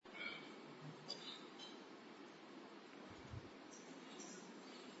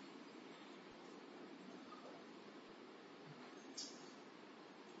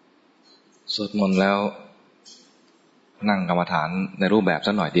สวดมนต์แล้วนั่งกรรมฐานในรูปแบบ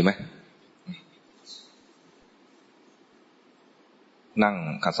สักหน่อยดีไหมนั่ง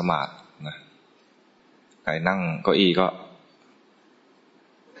ขัดสมาธินะใครนั่งเก้าอี้ก็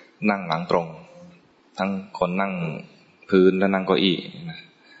นั่งหลังตรงทั้งคนนั่งพื้นและนั่งเก้าอี้นะ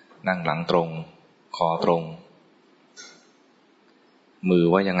นั่งหลังตรงคอตรงมือ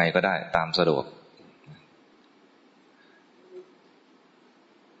ไว้ยังไงก็ได้ตามสะดวก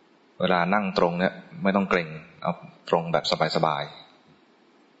เวลานั่งตรงเนี่ยไม่ต้องเกร็งเอาตรงแบบสบาย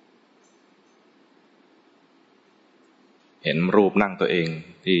ๆเห็นรูปนั่งตัวเอง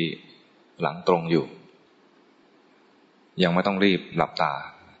ที่หลังตรงอยู่ยังไม่ต้องรีบหลับตา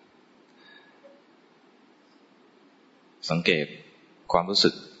สังเกตความรู้สึ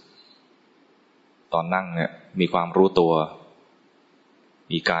กตอนนั่งเนี่ยมีความรู้ตัว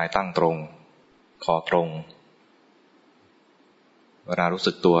มีกายตั้งตรงคอตรงเวลารู้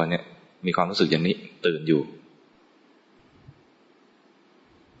สึกตัวเนี่ยมีความรู้สึกอย่างนี้ตื่นอยู่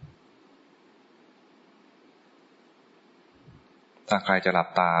ถ้าใครจะหลับ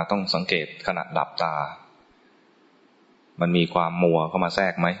ตาต้องสังเกตขณะหลับตามันมีความมัวเข้ามาแทร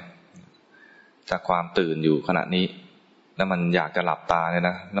กไหมถ้าความตื่นอยู่ขณะนี้แล้วมันอยากจะหลับตาเนี่ย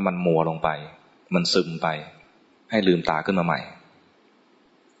นะแล้วมันมัวลงไปมันซึมไปให้ลืมตาขึ้นมาใหม่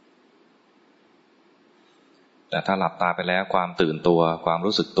แต่ถ้าหลับตาไปแล้วความตื่นตัวความ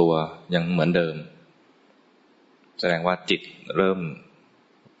รู้สึกตัวยังเหมือนเดิมแสดงว่าจิตเริ่ม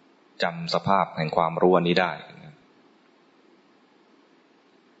จำสภาพแห่งความรู้อันนี้ได้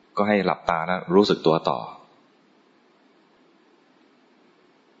ก็ให้หลับตาแล้วรู้สึกตัวต่อ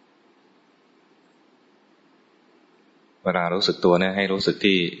เวลารู้สึกตัวเนี่ยให้รู้สึก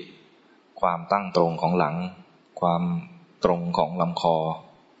ที่ความตั้งตรงของหลังความตรงของลำคอ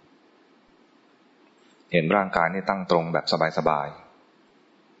เห็นร่างกายนี่ตั้งตรงแบบสบาย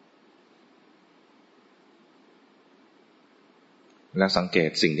ๆและสังเกต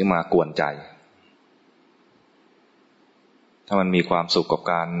สิ่งที่มากวนใจถ้ามันมีความสุขกับ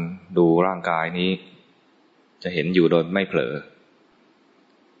การดูร่างกายนี้จะเห็นอยู่โดยไม่เผลอ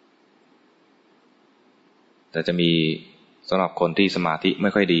แต่จะมีสำหรับคนที่สมาธิไม่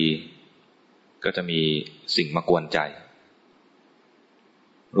ค่อยดีก็จะมีสิ่งมากวนใจ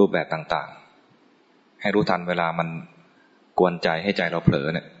รูปแบบต่างๆให้รู้ทันเวลามันกวนใจให้ใจเราเผลอ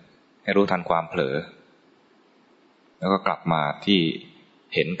เนี่ยให้รู้ทันความเผลอแล้วก็กลับมาที่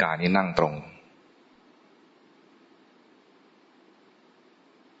เห็นกายนี้นั่งตรง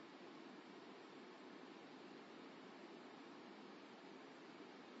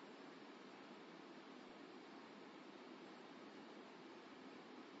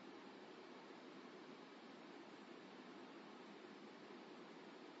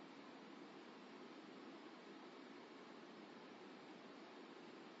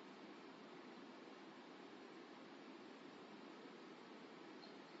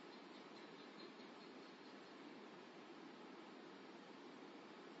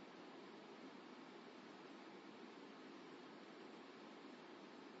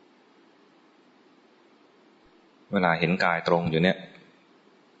เวลาเห็นกายตรงอยู่เนี่ย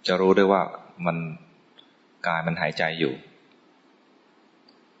จะรู้ด้วยว่ามันกายมันหายใจอยู่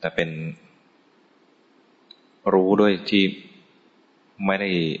แต่เป็นรู้ด้วยที่ไม่ได้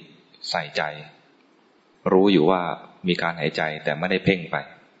ใส่ใจรู้อยู่ว่ามีการหายใจแต่ไม่ได้เพ่งไป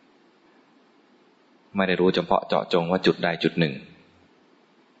ไม่ได้รู้เฉพาะเจาะจงว่าจุดใดจุดหนึ่ง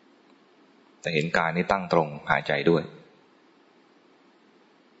แต่เห็นกายนี้ตั้งตรงหายใจด้วย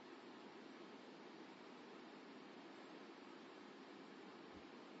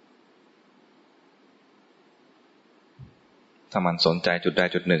ถ้ามันสนใจจุดใด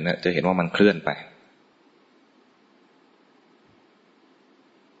จุดหนึ่งเนี่ยจะเห็นว่ามันเคลื่อนไป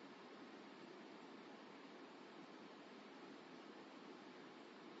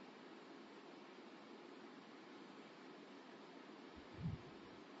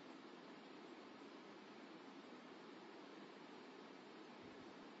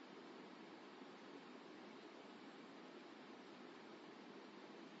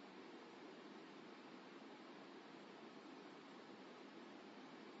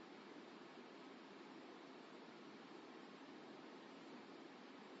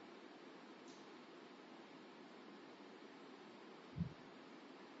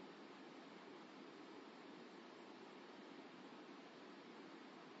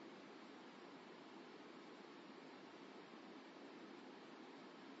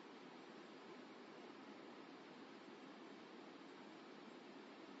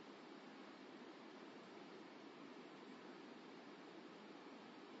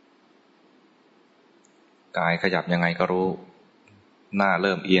กายขยับยังไงก็รู้หน้าเ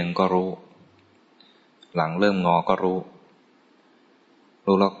ริ่มเอียงก็รู้ หลังเริ่มงอก็รู้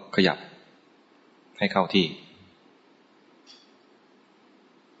แล้วขยับให้เข้าที่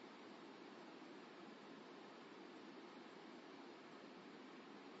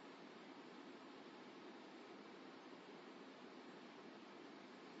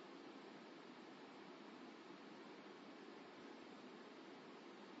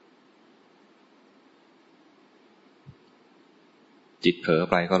จิตเผลอ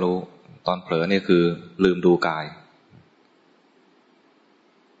ไปก็รู้ตอนเผลอนี่คือลืมดูกาย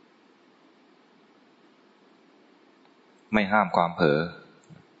ไม่ห้ามความเผล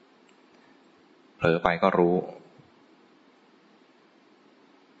อไปก็รู้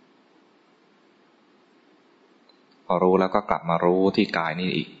พอรู้แล้วก็กลับมารู้ที่กายนี่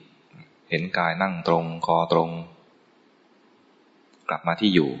อีกเห็นกายนั่งตรงคอตรงกลับมาที่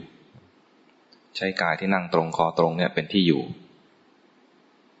อยู่ใช้กายที่นั่งตรงคอตรงเนี่ยเป็นที่อยู่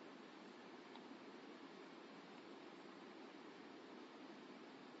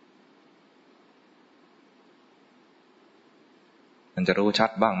มันจะรู้ชัด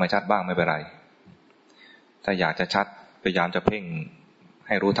บ้างไม่ชัดบ้างไม่เป็นไรถ้าอยากจะชัดพยายามจะเพ่งใ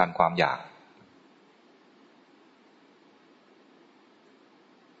ห้รู้ทันความอยาก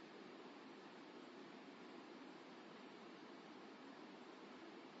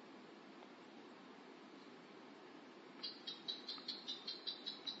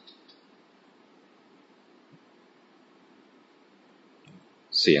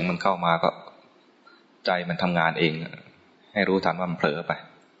เสียงมันเข้ามาก็ใจมันทำงานเองให้รู้ทันว่ามันเผลอไป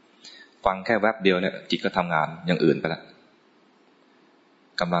ฟังแค่แวบเดียวเนี่ยจิตก็ทำงานอย่างอื่นไปแล้ว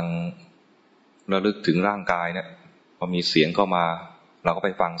กำลังระลึกถึงร่างกายเนี่ยพอมีเสียงเข้ามาเราก็ไป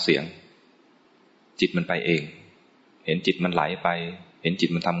ฟังเสียงจิตมันไปเองเห็นจิตมันไหลไปเห็นจิต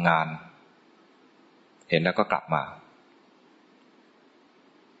มันทำงานเห็นแล้วก็กลับมา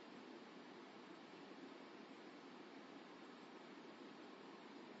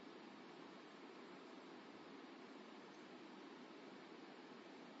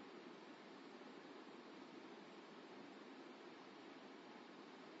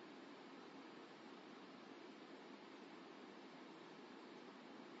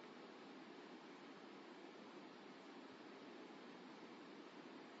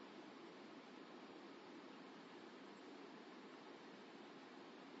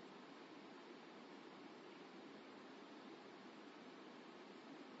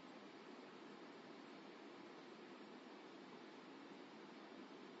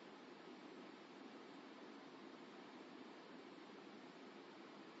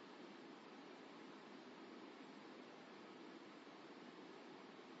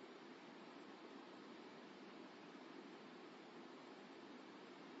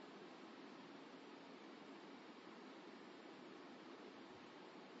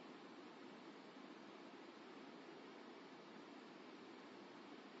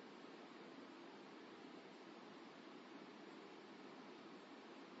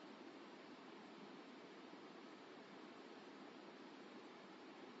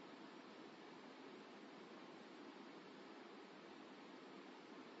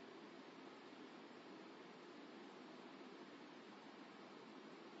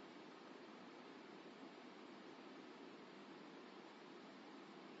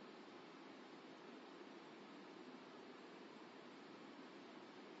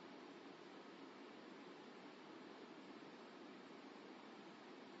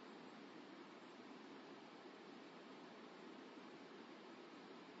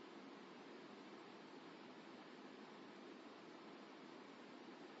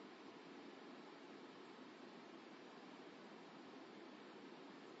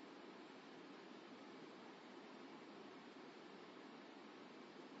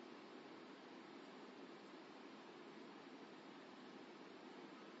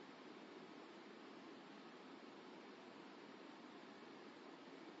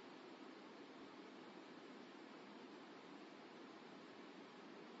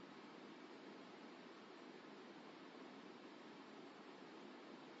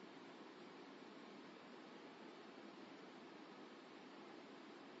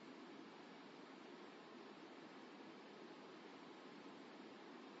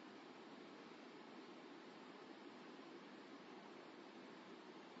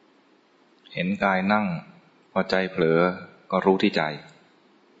เห็นกายนั่งพอใจเผลอก็รู้ที่ใจ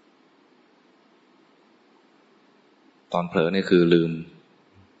ตอนเผลอนี่คือ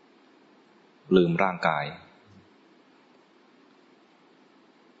ลืมร่างกาย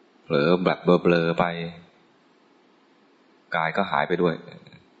เผลอแบบเบลอๆไปกายก็หายไปด้วย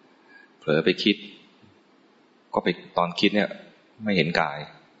เผลอไปคิดก็ไปตอนคิดเนี่ยไม่เห็นกาย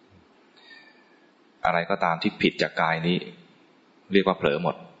อะไรก็ตามที่ผิดจากกายนี้เรียกว่าเผลอหม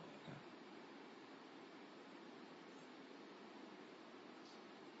ด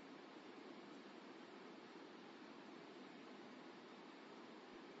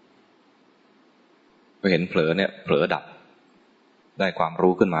พอเห็นเผลอเนี่ยเผลอดับได้ความ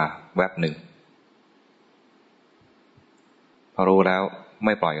รู้ขึ้นมาแวบหนึ่งพอรู้แล้วไ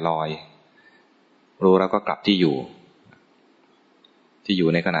ม่ปล่อยลอยรู้แล้วก็กลับที่อยู่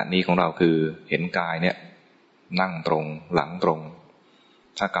ในขณะนี้ของเราคือเห็นกายเนี่ยนั่งตรงหลังตรง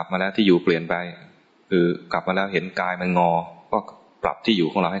ถ้ากลับมาแล้วที่อยู่เปลี่ยนไปคือกลับมาแล้วเห็นกายมันงอก็ปรับที่อยู่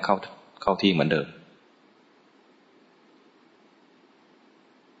ของเราให้เข้าที่เหมือนเดิม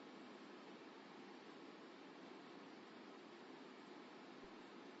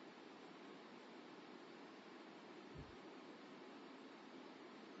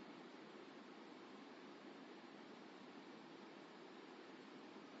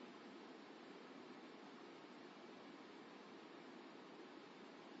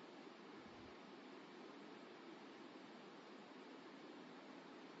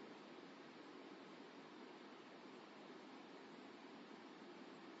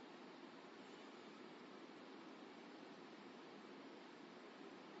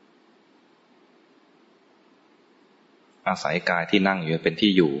อาศัยกายที่นั่งอยู่เป็น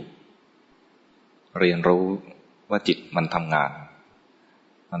ที่อยู่เรียนรู้ว่าจิตมันทำงาน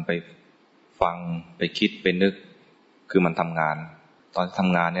มันไปฟังไปคิดไปนึกคือมันทำงานตอนท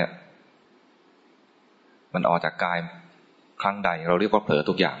ำงานเนี่ยมันออกจากกายครั้งใดเราเรียกว่าเผลอ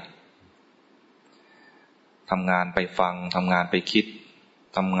ทุกอย่างทำงานไปฟังทำงานไปคิด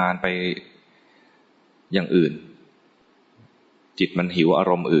ทำงานไปอย่างอื่นจิตมันหิวอา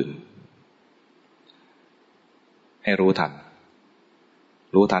รมณ์อื่นให้รู้ทั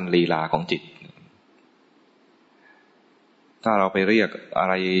นลีลาของจิตถ้าเราไปเรียกอะ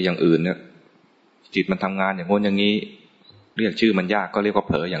ไรอย่างอื่นเนี่ยจิตมันทำงานอย่างโน้นอย่างนี้เรียกชื่อมันยากก็เรียกว่าเ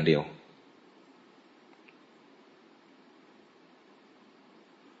ผลออย่างเดียว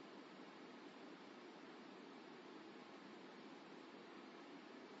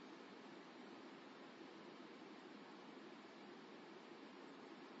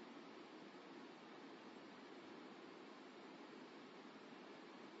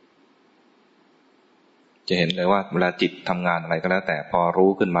จะเห็นเลยว่าเวลาจิตทำงานอะไรก็แล้วแต่พอรู้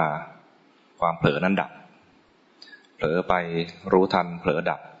ขึ้นมาความเผลอนั้นดับเผลอไปรู้ทันเผลอ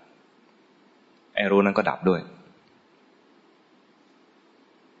ดับไอ้รู้นั้นก็ดับด้วย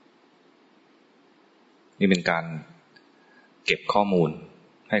นี่เป็นการเก็บข้อมูล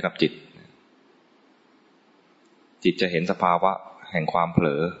ให้กับจิตจะเห็นสภาวะแห่งความเผล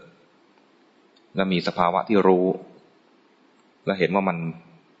อและมีสภาวะที่รู้และเห็นว่ามัน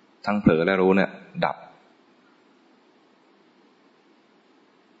ทั้งเผลอและรู้เนี่ยดับ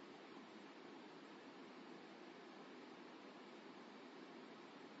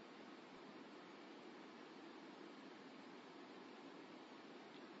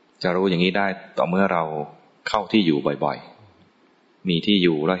จะรู้อย่างนี้ได้ต่อเมื่อเราเข้าที่อยู่บ่อยๆมีที่อ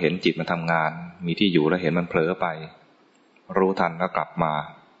ยู่แล้วเห็นจิตมันทำงานมีที่อยู่แล้วเห็นมันเผลอไปรู้ทันแล้วกลับมา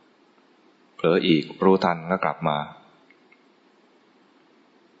เผลออีกรู้ทันแล้วกลับมา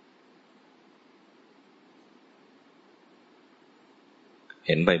เ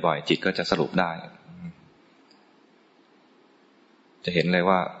ห็นบ่อยๆจิตก็จะสรุปได้จะเห็นเลย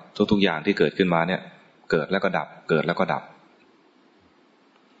ว่าทุกๆอย่างที่เกิดขึ้นมาเนี่ยเกิดแล้วก็ดับเกิดแล้วก็ดับ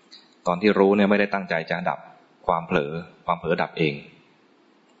ตอนที่รู้เนี่ยไม่ได้ตั้งใจจะดับความเผลอดับเอง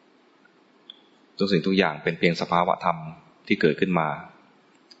ทุกสิ่งทุกอย่างเป็นเพียงสภาวะธรรมที่เกิดขึ้นมา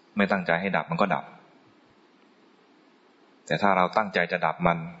ไม่ตั้งใจให้ดับมันก็ดับแต่ถ้าเราตั้งใจจะดับ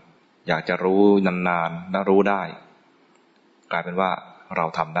มันอยากจะรู้นานๆแล้วรู้ได้กลายเป็นว่าเรา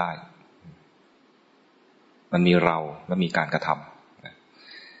ทำได้มันมีเราและมีการกระท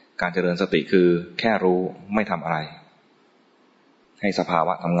ำการเจริญสติคือแค่รู้ไม่ทำอะไรให้สภาว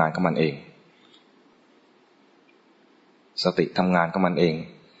ะทำงานของมันเองสติทำงานของมันเอง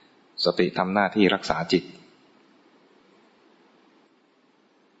สติทำหน้าที่รักษาจิต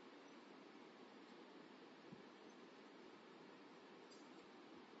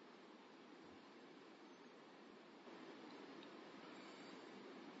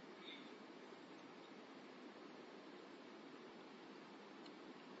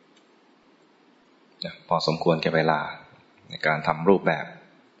พอสมควรแก่เวลาในการทำรูปแบบ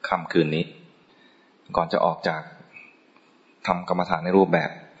ค่ำคืนนี้ก่อนจะออกจากทำกรรมฐานในรูปแบ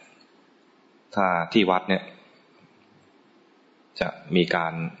บถ้าที่วัดเนี่ยจะมีกา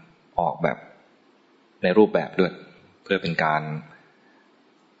รออกแบบในรูปแบบด้วยเพื่อเป็นการ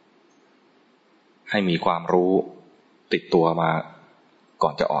ให้มีความรู้ติดตัวมาก่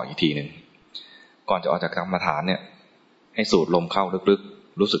อนจะออกอีกทีหนึ่ง ก่อนจะออกจากกรรมฐานเนี่ยให้สูดลมเข้าลึก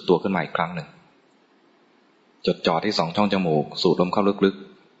ๆรู้สึกตัวขึ้นมาอีกครั้งหนึ่งจดจ่อที่2 ช่องจมูกสูดลมเข้าลึก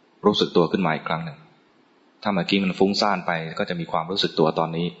ๆรู้สึกตัวขึ้นมาอีกครั้งหนึ่งถ้าเมื่อกี้มันฟุ้งซ่านไปก็จะมีความรู้สึกตัวตอน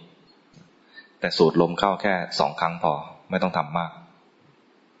นี้แต่สูดลมเข้าแค่2 ครั้งพอไม่ต้องทำมาก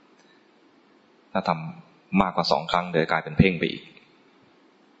ถ้าทำมากกว่า2 ครั้งเดี๋ยวกลายเป็นเพ่งไปอีก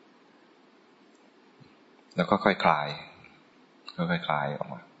แล้วก็ค่อยคลายค่อยคลายออก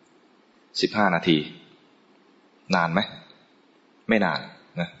มา15 นาทีนานไหมไม่นาน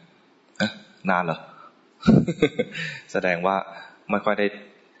นะนานเหรอ แสดงว่าไม่ค่อยไ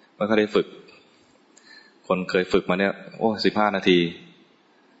ด้ฝึกคนเคยฝึกมาเนี่ยโอ้15 นาที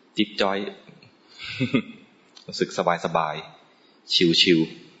จิ๊บจ้อย รู้สึกสบายชิว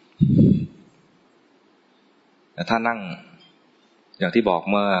ๆแต่ถ้านั่งอย่างที่บอก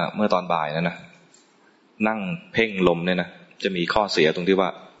เมื่อตอนบ่ายนะนั่งเพ่งลมเนี่ยนะจะมีข้อเสียตรงที่ว่า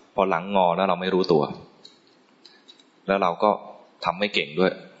พอหลังงอแล้วเราไม่รู้ตัวแล้วเราก็ทำไม่เก่งด้ว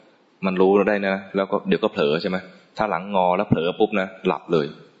ยมันรู้ได้นะแล้วก็เดี๋ยวก็เผลอใช่ไหมถ้าหลังงอแล้วเผลอปุ๊บนะหลับเลย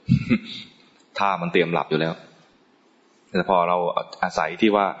ท่ามันเตรียมหลับอยู่แล้วแต่พอเราอาศัยที่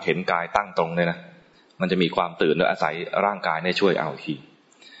ว่าเห็นกายตั้งตรงเนี่ยนะมันจะมีความตื่นโดยอาศัยร่างกายเนี่ยช่วยเอาที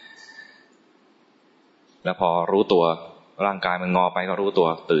แล้วพอรู้ตัวร่างกายมันงอไปก็รู้ตัว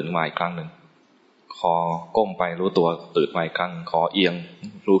ตื่นมาอีกครั้งหนึ่งคอก้มไปรู้ตัวตื่นมาอีกครั้งคอเอียง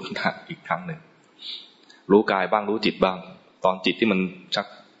รู้อีกครั้งหนึ่งรู้กายบ้างรู้จิตบ้างตอนจิตที่มันชัก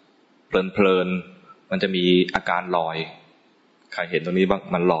เพลินมันจะมีอาการลอยใครเห็นตรงนี้บ้าง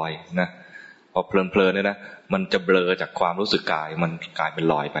มันลอยนะพอเพลินเนี่ยนะมันจะเบลอจากความรู้สึกกายมันกลายเป็น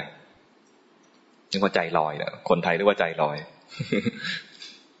ลอยไปนึกว่าใจลอยนะคนไทยเรียกว่าใจลอย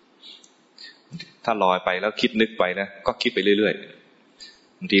ถ้าลอยไปแล้วคิดนึกไปนะก็คิดไปเรื่อย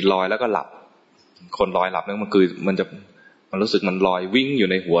ๆบางทีลอยแล้วก็หลับคนลอยหลับเนี่ยมันรู้สึกมันลอยวิ่งอยู่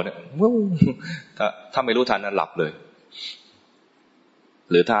ในหัวเนี่ยถ้าไม่รู้ทันนั้นหลับเลย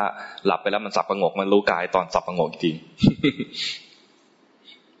หรือถ้าหลับไปแล้วมันสับประงกมันรู้กายตอนสับประงกอีกที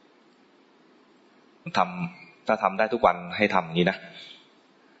ถ้าทำได้ทุกวันให้ทำอย่างนี้นะ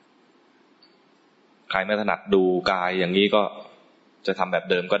ใครไม่ถนัดดูกายอย่างนี้ก็จะทำแบบ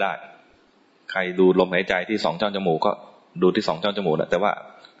เดิมก็ได้ใครดูลมหายใจที่2 ช่องจมูกก็ดูที่2 ช่องจมูกนะแต่ว่า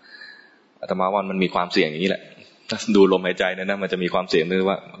อาตมาว่ามันมีความเสี่ยงอย่างนี้แหละถ้าดูลมหายใจเนี่ยนะมันจะมีความเสี่ยงด้วย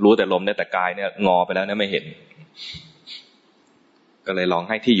ว่ารู้แต่ลมเนี่ยแต่กายเนี่ยงอไปแล้วเนี่ยไม่เห็นก็เลยลอง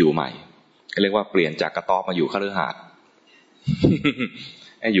ให้ที่อยู่ใหม่ก็เรียกว่าเปลี่ยนจากกระต๊อบมาอยู่คฤหาสน์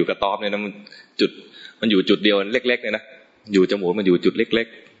ให้อยู่กระต๊อบเนี่ยนะมันอยู่จุดเดียวเล็กๆเนี่ยนะอยู่จมูกมันอยู่จุดเล็ก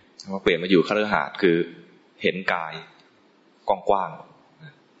ๆพอเปลี่ยนมาอยู่คฤหาสน์คือเห็นกายกว้าง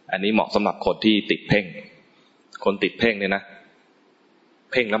ๆอันนี้เหมาะสำหรับคนที่ติดเพ่งคนติดเพ่งเนี่ยนะ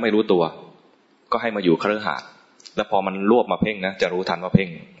เพ่งแล้วไม่รู้ตัวก็ให้มาอยู่คฤหาสน์แล้วพอมันรวบมาเพ่งนะจะรู้ทันว่าเพ่ง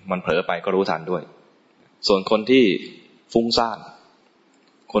มันเผลอไปก็รู้ทันด้วยส่วนคนที่ฟุ้งซ่าน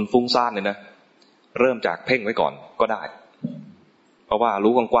คนฟุ้งซ่านเนี่ยนะเริ่มจากเพ่งไว้ก่อนก็ได้เพราะว่า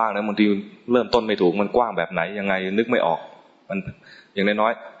รู้กว้างๆนะบางทีเริ่มต้นไม่ถูกมันกว้างแบบไหนยังไงนึกไม่ออกมันอย่างน้อ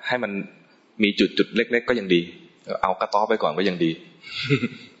ยๆให้มันมีจุดเล็กๆก็ยังดีเอากระต๊อบไปก่อนก็ยังดี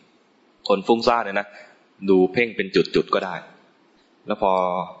คนฟุ้งซ่านเนี่ยนะดูเพ่งเป็นจุดๆก็ได้แล้วพอ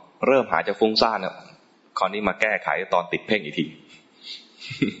เริ่มหายจากฟุ้งซ่านเนี่ยคราวนี้มาแก้ไขตอนติดเพ่งอีกที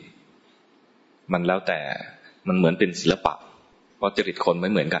มันแล้วแต่มันเหมือนเป็นศิลปะเพราะจริตคนไม่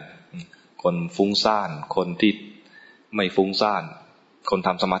เหมือนกันคนฟุ้งซ่านคนที่ไม่ฟุ้งซ่านคนท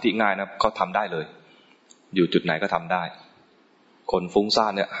ำสมาธิง่ายนะเขาทำได้เลยอยู่จุดไหนก็ทำได้คนฟุ้งซ่า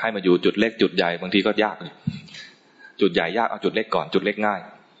นเนี่ยให้มาอยู่จุดเล็กจุดใหญ่บางทีก็ยากเลยจุดใหญ่ยากเอาจุดเล็กก่อนจุดเล็กง่าย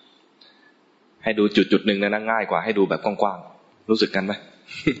ให้ดูจุดหนึ่งนะง่ายกว่าให้ดูแบบกว้างๆรู้สึกกันไหม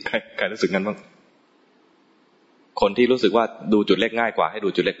ใครรู้สึกกันบ้างคนที่รู้สึกว่าดูจุดเล็กง่ายกว่าให้ดู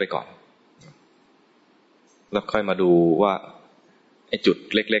จุดเล็กไปก่อนแล้วค่อยมาดูว่าไอ้จุด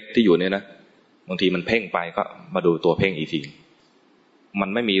เล็กๆที่อยู่เนี่ยนะบางทีมันเพ่งไปก็มาดูตัวเพ่งอีกทีมัน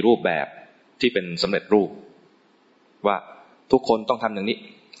ไม่มีรูปแบบที่เป็นสำเร็จรูปว่าทุกคนต้องทำอย่างนี้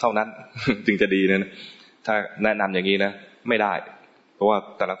เท่านั้น จึงจะดีนะถ้าแนะนำอย่างนี้นะไม่ได้เพราะว่า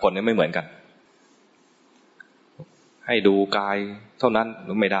แต่ละคนเนี่ยไม่เหมือนกันให้ดูกายเท่านั้น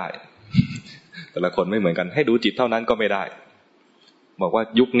ไม่ได้ แต่ละคนไม่เหมือนกันให้ดูจิตเท่านั้นก็ไม่ได้บอกว่า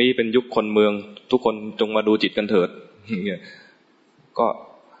ยุคนี้เป็นยุคคนเมืองทุกคนจงมาดูจิตกันเถิดเนี่ยก็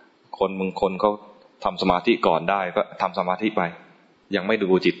คนบางคนเขาทำสมาธิก่อนได้ก็ทำสมาธิไปยังไม่ดู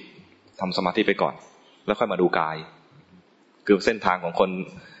จิตทำสมาธิไปก่อนแล้วค่อยมาดูกายคือเส้นทางของคน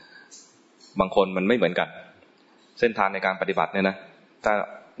บางคนมันไม่เหมือนกันเส้นทางในการปฏิบัติเนี่ยนะถ้า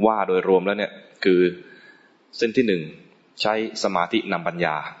ว่าโดยรวมแล้วเนี่ยคือเส้นที่1ใช้สมาธินำปัญญ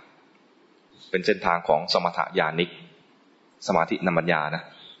าเป็นเส้นทางของสมถญาณิกสมาธินำปัญญานะ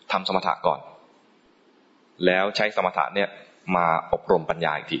ทำสมถะก่อน แล้วใช้สมถะเนี่ยมาอบรมปัญญ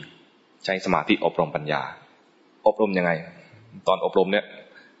าอีกทีใช้สมาธิอบรมปัญญาอบรมยังไงตอนอบรมเนี่ย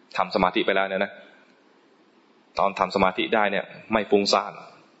ทำสมาธิไปแล้วเนี่ยนะตอนทำสมาธิได้เนี่ยไม่ฟุ้งซ่าน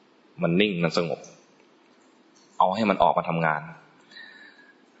มันนิ่งมันสงบเอาให้มันออกมาทำงาน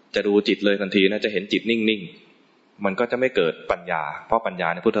จะดูจิตเลยทันทีนะจะเห็นจิตนิ่งๆมันก็จะไม่เกิดปัญญาเพราะปัญญา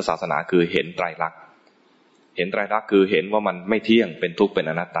ในพุทธศาสนาคือเห็นไตรลักษณ์เห็นไตรลักษณ์คือเห็นว่ามันไม่เที่ยงเป็นทุกข์เป็น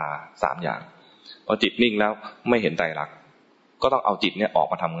อนัตตา3อย่างพอจิตนิ่งแล้วไม่เห็นไตรลักษณ์ก็ต้องเอาจิตเนี่ยออก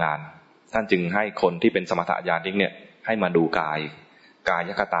มาทำงานท่านจึงให้คนที่เป็นสมถะญาณิกเนี่ยให้มาดูกาย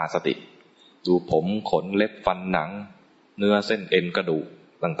คตาสติดูผมขนเล็บฟันหนังเนื้อเส้นเอ็นกระดูก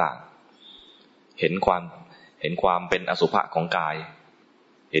ต่างๆเห็นความเป็นอสุภะของกาย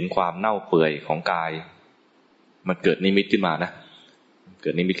เห็นความเน่าเปื่อยของกายมันเกิดนิมิตขึ้นมานะเกิ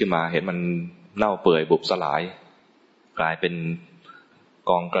ดนิมิตขึ้นมาเห็นมันเน่าเปื่อยบุบสลายกลายเป็น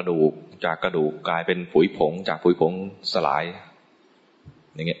กองกระดูกจากกระดูกกลายเป็นผุยผงจากผุยผงสลาย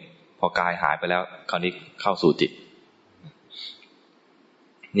อย่างเงี้ยพอกายหายไปแล้วคราวนี้เข้าสู่จิต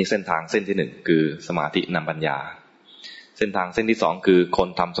นี่เส้นทางเส้นที่1คือสมาธินำปัญญาเส้นทางเส้นที่2คือคน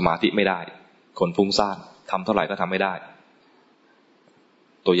ทำสมาธิไม่ได้คนฟุ้งซ่านทำเท่าไหร่ก็ทำไม่ได้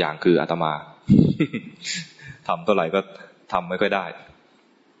ตัวอย่างคืออาตมา ทำเท่าไหร่ก็ทำไม่ค่อยได้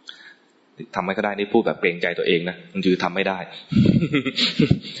ทำไม่ค่อยได้นี่พูดแบบเกรงใจตัวเองนะมันคือทำไม่ได้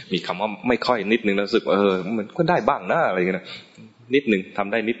มีคำว่าไม่ค่อยนิดนึงแล้วรู้สึกมันก็ได้บ้างนะอะไรอย่างเงี้ยนิดนึงท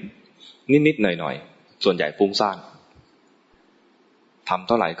ำได้นิดหน่อยส่วนใหญ่ฟุ้งซ่านทำเ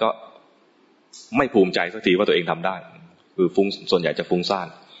ท่าไหร่ก็ไม่ภูมิใจสักทีว่าตัวเองทำได้คือส่วนใหญ่จะฟุ้งซ่าน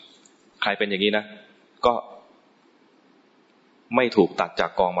ใครเป็นอย่างนี้นะก็ไม่ถูกตัดจา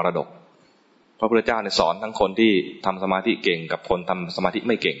กกองมรดกพระพุทธเจ้าเนี่ยสอนทั้งคนที่ทำสมาธิเก่งกับคนทำสมาธิ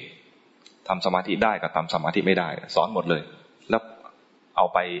ไม่เก่งทำสมาธิได้กับทำสมาธิไม่ได้สอนหมดเลยแล้วเอา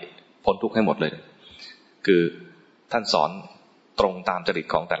ไปพ้นทุกข์ให้หมดเลยคือท่านสอนตรงตามจริต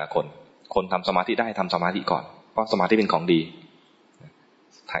ของแต่ละคนคนทำสมาธิได้ทำสมาธิก่อนเพราะสมาธิเป็นของดี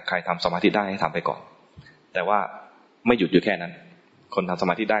ใครทำสมาธิได้ให้ทำไปก่อนแต่ว่าไม่หยุดอยู่แค่นั้นคนทำส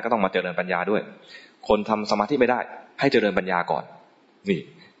มาธิได้ก็ต้องมาเจริญปัญญาด้วยคนทำสมาธิไม่ได้ให้เจริญปัญญาก่อนนี่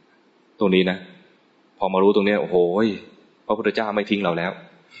ตรงนี้นะพอมารู้ตรงนี้โอ้โหพระพุทธเจ้าไม่ทิ้งเราแล้ว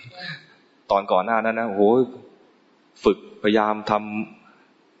ตอนก่อนหน้านั้นนะโอ้โหฝึกพยายามท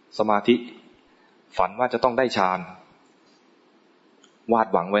ำสมาธิฝันว่าจะต้องได้ฌานวาด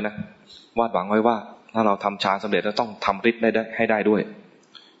หวังไว้นะวาดหวังไว้ว่าถ้าเราทำฌานสำเร็จแล้วต้องทำฤทธิ์ได้ให้ได้ด้วย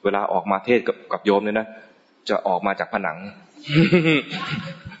เวลาออกมาเทศกับโยมเนี่ยนะจะออกมาจากผนัง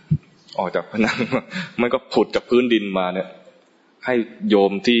ออกจากผนังมันก็ผุดจากพื้นดินมาเนี่ยให้โย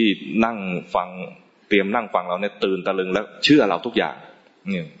มที่นั่งฟังเตรียมนั่งฟังเราเนี่ยตื่นตะลึงแล้วเชื่อเราทุกอย่าง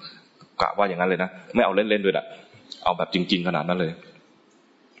เนี่ยกะว่าอย่างนั้นเลยนะไม่เอาเล่นๆด้วยอ่ะเอาแบบจริงๆขนาดนั้นเลย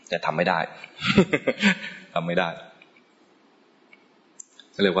แต่ทำไม่ได้ ทำไม่ได้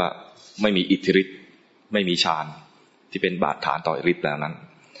เรียกว่าไม่มีอิทธิฤทธิ์ไม่มีฌานที่เป็นบาดฐานต่อฤทธิ์แล้วนั้น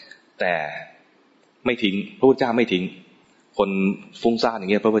แต่ไม่ทิ้งพระพุทธเจ้าไม่ทิ้งคนฟุ้งซ่านอย่า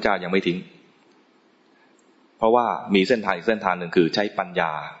งเงี้ยพระพุทธเจ้ายังไม่ทิ้งเพราะว่ามีเส้นทางอีกเส้นทางหนึ่งคือใช้ปัญญ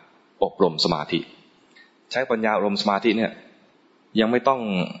าอบรมสมาธิใช้ปัญญาอบรมสมาธิเนี่ยยังไม่ต้อง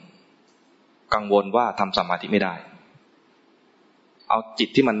กังวลว่าทำสมาธิไม่ได้เอาจิต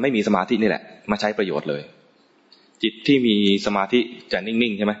ที่มันไม่มีสมาธินี่แหละมาใช้ประโยชน์เลยจิตที่มีสมาธิจะนิ่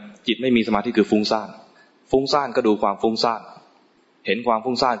งๆใช่ไหมจิตไม่มีสมาธิคือฟุ้งซ่านก็ดูความฟุ้งซ่านเห็นความ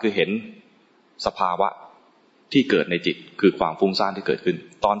ฟุ้งซ่านคือเห็นสภาวะที่เกิดในจิตคือความฟุ้งซ่านที่เกิดขึ้น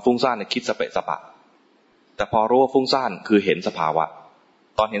ตอนฟุ้งซ่านเนี่ยคิดสเปะสปะแต่พอรู้ว่าฟุ้งซ่านคือเห็นสภาวะ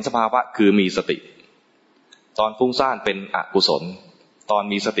ตอนเห็นสภาวะคือมีสติตอนฟุ้งซ่านเป็นอกุศลตอน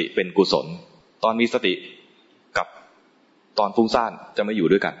มีสติเป็นกุศลตอนมีสติกับตอนฟุ้งซ่านจะไม่อยู่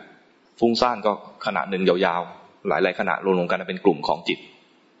ด้วยกันฟุ้งซ่านก็ขณะหนึ่งยาวๆหลายๆขณะรวมกันเป็นกลุ่มของจิต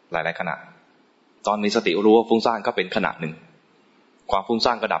หลายๆขณะตอนมีสติรู้ว่าฟุ้งซ่านก็เป็นขณะหนึ่งความฟุ้ง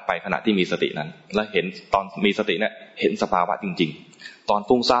ซ่านก็ดับไปขณะที่มีสตินั้นแล้วเห็นตอนมีสติเนี่ยเห็นสภาวะจริงๆตอน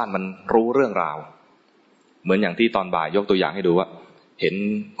ฟุ้งซ่านมันรู้เรื่องราวเหมือนอย่างที่ตอนบ่ายยกตัวอย่างให้ดูว่าเห็น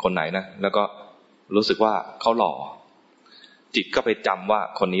คนไหนนะแล้วก็รู้สึกว่าเขาหล่อจิตก็ไปจำว่า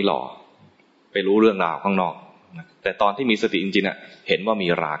คนนี้หล่อไปรู้เรื่องราวข้างนอกแต่ตอนที่มีสติจริงๆน่ะเห็นว่ามี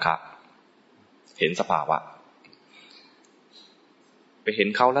ราคะเห็นสภาวะไปเห็น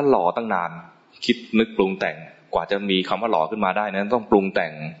เขาแล้วหล่อตั้งนานคิดนึกปรุงแต่งกว่าจะมีคำว่าหล่อขึ้นมาได้นั้นต้องปรุงแต่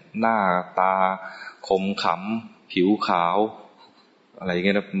งหน้าตาคมขำผิวขาวอะไรอย่างเ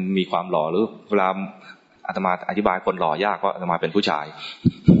งี้ยนะมีความหล่อหรือเวลาอาตมาอธิบายคนหล่อยากเพราะอาตมาเป็นผู้ชาย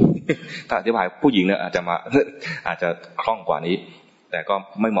ถ้าอธิบายผู้หญิงเนี่ยอาจจะคล่องกว่านี้แต่ก็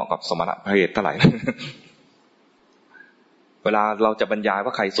ไม่เหมาะกับสมณเพศเท่าไหร่เวลาเราจะบรรยายว่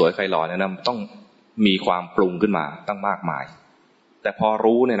าใครสวยใครหล่อเนี่ยนะต้อง มีความปรุงขึ้นมาตั้งมากมายแต่พอ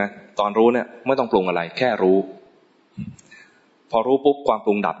รู้เนี่ยนะตอนรู้เนี่ยไม่ต้องปรุงอะไรแค่รู้พอรู้ปุ๊บความป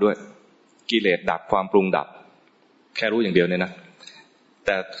รุงดับด้วยกิเลสดับความปรุงดับแค่รู้อย่างเดียวเนี่ยนะแ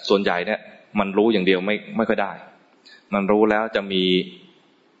ต่ส่วนใหญ่เนี่ยมันรู้อย่างเดียวไม่ค่อยได้มันรู้แล้วจะมี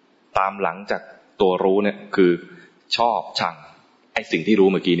ตามหลังจากตัวรู้เนี่ยคือชอบชังไอ้สิ่งที่รู้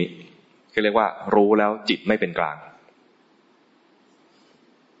เมื่อกี้นี้เขาเรียกว่ารู้แล้วจิตไม่เป็นกลาง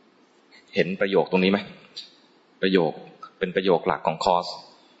เห็นประโยคตรงนี้ไหมประโยคเป็นประโยคหลักของคอร์ส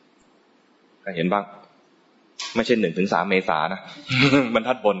เห็นบ้างไม่ใช่1-3 เมษายนนะ บรร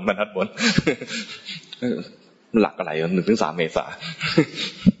ทัดบนมันหลักอะไร1-3 เมษายน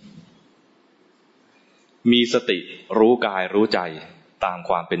มีสติรู้กายรู้ใจตาม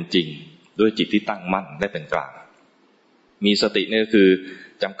ความเป็นจริงด้วยจิตที่ตั้งมั่นและเป็นกลางมีสตินี่ก็คือ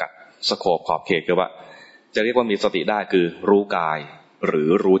จำกัดสโคปขอบเขตคือว่าจะเรียกว่ามีสติได้คือรู้กายหรือ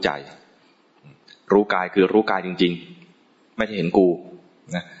รู้ใจรู้กายคือรู้กายจริงๆไม่ใช่เห็นกู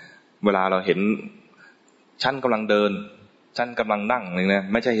นะเวลาเราเห็นฉันกำลังเดินฉันกำลังนั่งอะไรนะ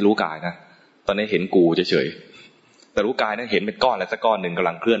ไม่ใช่รู้กายนะตอนนี้เห็นกูเฉยๆแต่รู้กายนั้นเห็นเป็นก้อนอะไรสักก้อนหนึ่งกำ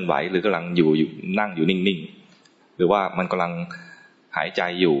ลังเคลื่อนไหวหรือกำลังอยู่นั่งอยู่นิ่งๆหรือว่ามันกำลังหายใจ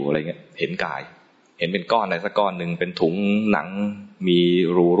อยู่อะไรเงี้ยเห็นกายเห็นเป็นก้อนอะไรสักก้อนหนึ่งเป็นถุงหนังมี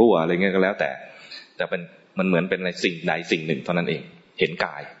รูรั่วอะไรเงี้ยก็แล้วแต่เป็นมันเหมือนเป็นอะไรสิ่งใดสิ่งหนึ่งเท่านั้นเองเห็นก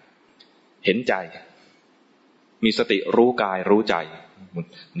ายเห็นใจมีสติรู้กายรู้ใจบ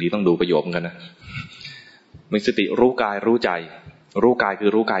างทีต้องดูประโยคกันนะมีสติรู้กายรู้ใจรู้กายคือ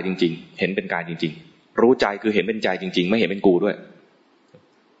รู้กายจริงๆเห็นเป็นกายจริงๆรู้ใจคือเห็นเป็นใจจริงๆไม่เห็นเป็นกูด้วย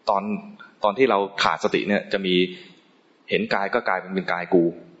ตอนที่เราขาดสติเนี่ยจะมีเห็นกายก็กลายเป็นกายกู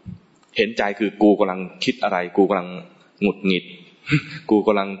เห็นใจคือกูกำลังคิดอะไรกูกำลังหงุดหงิดกูก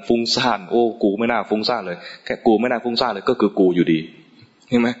ำลังฟุ้งซ่านโอ้กูไม่น่าฟุ้งซ่านเลยแค่กูไม่น่าฟุ้งซ่านเลยก็คือกูอยู่ดี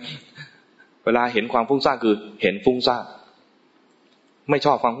เห็นไหมเวลาเห็นความฟุ้งซ่านคือเห็นฟุ้งซ่านไม่ช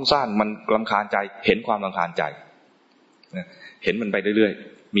อบความฟุ้งซ่านมันรำคาญใจเห็นความรำคาญใจเห็นมันไปเรื่อย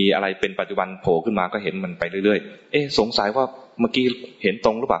ๆมีอะไรเป็นปัจจุบันโผล่ขึ้นมาก็เห็นมันไปเรื่อยๆสงสัยว่าเมื่อกี้เห็นต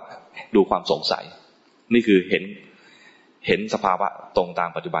รงหรือเปล่าดูความสงสัยนี่คือเห็นสภาวะตรงตาม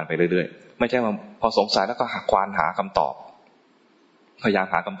ปัจจุบันไปเรื่อยๆไม่ใช่ว่าพอสงสัยแล้วก็ควานหาคำตอบพยายาม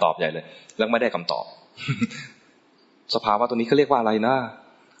หาคำตอบใหญ่เลยแล้วไม่ได้คำตอบ สภาวะตัวนี้เขาเรียกว่าอะไรนะ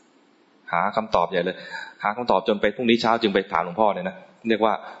หาคำตอบใหญ่เลยหาคำตอบจนไปพรุ่งนี้เช้าจึงไปถามหลวงพ่อเลยนะเรียก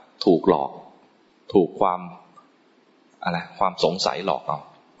ว่าถูกหลอกถูกความสงสัยหลอกเอา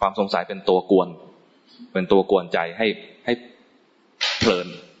ความสงสัยเป็นตัวกวนใจให้เพลิน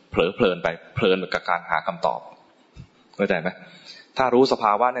เผลอเพลินไปเพลินกับการหาคำตอบเข้าใจไหมถ้ารู้สภ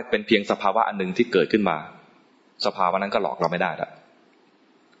าวะเนี่ยเป็นเพียงสภาวะอันหนึ่งที่เกิดขึ้นมาสภาวะนั้นก็หลอกเราไม่ได้ละ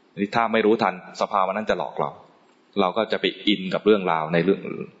ถ้าไม่รู้ทันสภาวะนั้นจะหลอกเราก็จะไปอินกับเรื่องราวในเรื่อง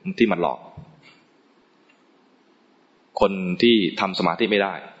ที่มันหลอกคนที่ทำสมาธิไม่ไ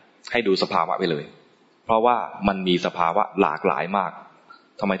ด้ให้ดูสภาวะไปเลยเพราะว่ามันมีสภาวะหลากหลายมาก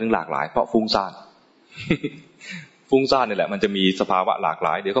ทำไมถึงหลากหลายเพราะฟุ้งซ่าน ฟุ้งซ่านนี่แหละมันจะมีสภาวะหลากหล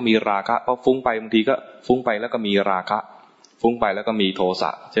ายเดี๋ยวก็มีราคะเพราะฟุ้งไปบางทีก็ฟุ้งไปแล้วก็มีราคะฟุ้งไปแล้วก็มีโทส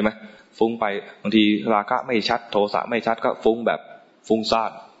ะใช่ไหมฟุ้งไปบางทีราคะไม่ชัดโทสะไม่ชัดก็ฟุ้งแบบฟุ้งซ่า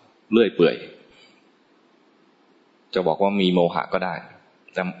นเลื่อยเปื่อยจะบอกว่ามีโมหะก็ได้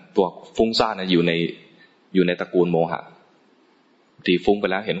แต่ตัวฟุ้งซ่านอยู่ในตระกูลโมหะที่ฟุ้งไป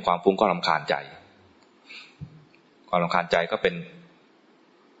แล้วเห็นความฟุ้งก็รำคาญใจความรำคาญใจก็เป็น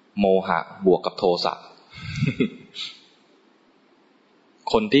โมหะบวกกับโทสะ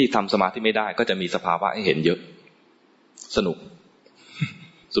คนที่ทำสมาธิไม่ได้ก็จะมีสภาวะให้เห็นเยอะสนุก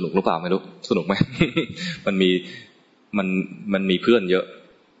หรือเปล่าไม่รู้สนุกไหม มันมีเพื่อนเยอะ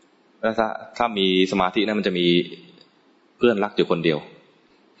แล้วถ้ามีสมาธินะมันจะมีเพื่อนรักอยู่คนเดียว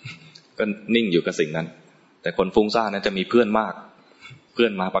ก็นิ่งอยู่กับสิ่งนั้นแต่คนฟุ้งซ่านนั้นจะมีเพื่อนมากเพื่อ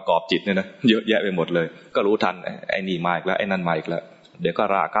นมาประกอบจิตเนี่ยนะเยอะแยะไปหมดเลยก็รู้ทันไอ้นี่มาอีกแล้วไอ้นั่นมาอีกแล้วเดี๋ยวก็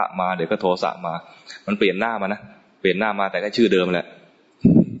ราคะมาเดี๋ยวก็โทสะมามันเปลี่ยนหน้ามานะเปลี่ยนหน้ามาแต่ก็ชื่อเดิมแหละ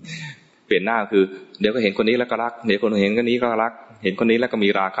เปลี่ยนหน้าคือเดี๋ยวก็เห็นคนนี้แล้วก็รักเดี๋ยวคนเห็นคนนี้ก็รักเห็นคนนี้แล้วก็มี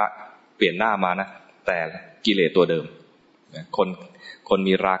ราคะเปลี่ยนหน้ามานะแต่กิเลสตัวเดิมคน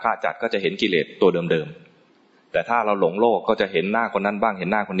มีราคะจัดก็จะเห็นกิเลสตัวเดิมๆแต่ถ้าเราหลงโลกก็จะเห็นหน้าคนนั้นบ้างเห็น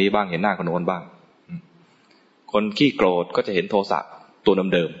หน้าคนนี้บ้างเห็นหน้าคนโน้นบ้างคนขี้โกรธก็จะเห็นโทสะตัว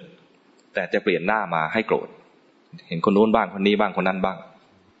เดิมๆแต่จะเปลี่ยนหน้ามาให้โกรธเห็นคนโน้นบ้างคนนี้บ้างคนนั้นบ้าง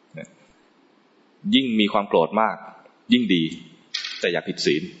ยิ่งมีความโกรธมากยิ่งดีแต่อย่าผิด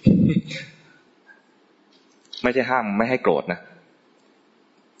ศีล ไม่ใช่ห้ามไม่ให้โกรธนะ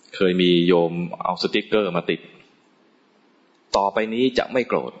เคยมีโยมเอาสติ๊กเกอร์มาติดต่อไปนี้จะไม่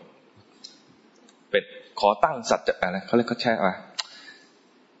โกรธเป็นขอตั้งสัจจะอะไรเขาเรียกเขาแช่ว่า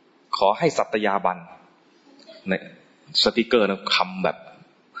ขอให้สัตยาบันในสติกเกอร์นะคำแบบ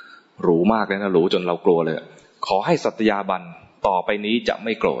หรูมากเลยนะหรูจนเรากลัวเลยขอให้สัตยาบันต่อไปนี้จะไ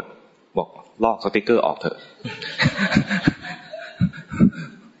ม่โกรธบอกลอกสติกเกอร์ออกเถอะ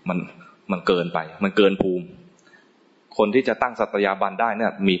มันเกินไปมันเกินภูมิคนที่จะตั้งสัตยาบันได้เนี่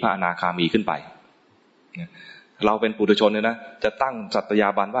ยมีพระอนาคามีขึ้นไปเราเป็นปุถุชนเนี่ยนะจะตั้งสัตยา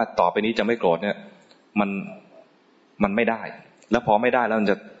บันว่าต่อไปนี้จะไม่โกรธเนี่ยมันไม่ได้แล้วพอไม่ได้แล้วมัน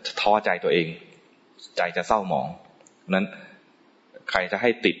จะท้อใจตัวเองใจจะเศร้าหมองนั้นใครจะให้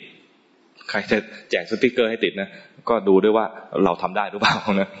ติดใครจะแจกสติ๊กเกอร์ให้ติดนะก็ดูด้วยว่าเราทำได้หรือเปล่า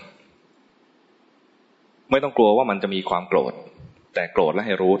นะไม่ต้องกลัวว่ามันจะมีความโกรธแต่โกรธแล้วใ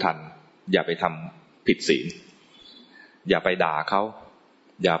ห้รู้ทันอย่าไปทำผิดศีลอย่าไปด่าเขา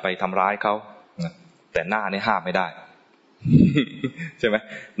อย่าไปทำร้ายเขาแต่หน้านี่ห้ามไม่ได้ ใช่ไหม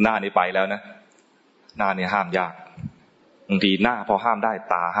หน้านี่ไปแล้วนะหน้านี่ห้ามยากบางทีหน้าพอห้ามได้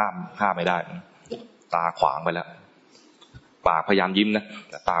ตาห้ามไม่ได้ตาขวางไปแล้วปากพยายามยิ้มนะ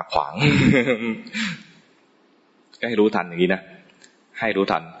แต่ตาขวาง ก็ให้รู้ทันอย่างนี้นะให้รู้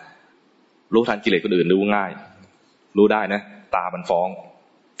ทันกิเลสคนอื่นรู้ง่ายรู้ได้นะตามันฟ้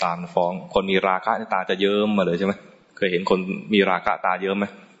องคนมีราคะตาจะเยิ้มมาเลยใช่ไหมเคยเห็นคนมีราคะตาเยิ้มไหม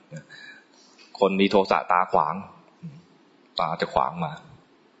คนมีโทสะตาขวางตาจะขวางมา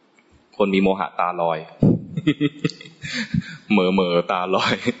คนมีโมหะตาลอย เหม่อตาลอ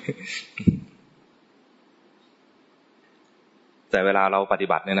ย แต่เวลาเราปฏิ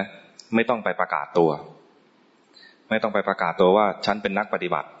บัติเนี่ยนะไม่ต้องไปประกาศตัวว่าฉันเป็นนักปฏิ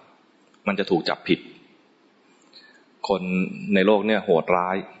บัติมันจะถูกจับผิดคนในโลกเนี่ยโหดร้า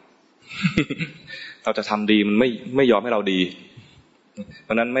ย เราจะทำดีมันไม่ยอมให้เราดีเพ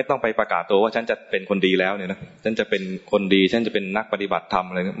ราะนั้นไม่ต้องไปประกาศตัวว่าฉันจะเป็นคนดีแล้วเนี่ยนะฉันจะเป็นคนดีฉันจะเป็นนักปฏิบัติธรรม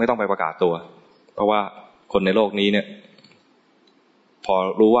อะไรไม่ต้องไปประกาศตัวเพราะว่าคนในโลกนี้เนี่ยพอ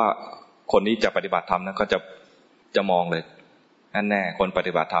รู้ว่าคนนี้จะปฏิบัติธรรมนะก็จะมองเลยแน่คนป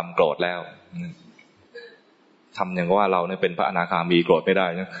ฏิบัติธรรมโกรธแล้วทำอย่างว่าเราเนี่ยเป็นพระอนาคามีโกรธไม่ได้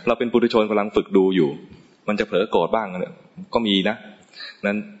นะเราเป็นปุถุชนกำลังฝึกดูอยู่มันจะเผลอโกรธบ้างเนี่ยก็มีนะ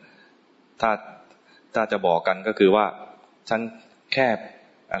นั้นถ้าจะบอกกันก็คือว่าฉันแค่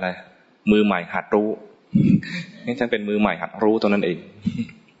อะไรมือใหม่หัดรู้นี่ฉันเป็นมือใหม่หัดรู้ตัวนั้นเอง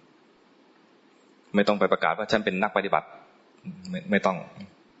ไม่ต้องไปประกาศว่าฉันเป็นนักปฏิบัติไม่ต้อง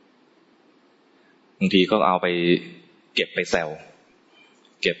บางทีก็เอาไปเก็บไปแซว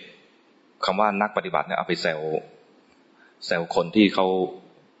เก็บคำว่านักปฏิบัติเนี่ยเอาไปแซวคนที่เขา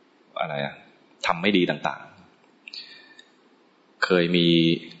อะไรทำไม่ดีต่างๆเคยมี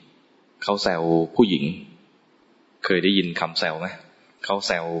เขาแซวผู้หญิงเคยได้ยินคำแซวไหมเขาแ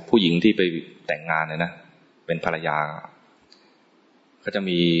ซวผู้หญิงที่ไปแต่งงานเนี่ยนะเป็นภรรยาก็จะ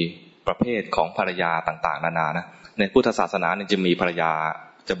มีประเภทของภรรยาต่างๆนานานะในพุทธศาสนาเนี่ยจะมีภรรยา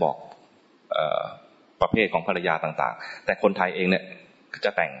จะบอกประเภทของภรรยาต่างๆแต่คนไทยเองเนี่ยจ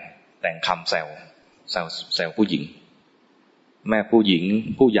ะแต่งคำแซวผู้หญิงแม่ผู้หญิง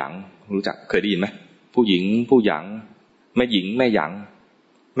ผู้หญังรู้จักเคยได้ยินไหมผู้หญิงผู้หญังแม่หญิงแม่หญัง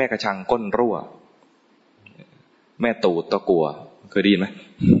แม่กระชังก้นรั่วแม่ตูดตะกัวเคยได้ยินไหม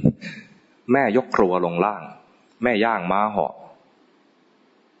แม่ยกครัวลงล่างแม่ย่างม้าเหาะ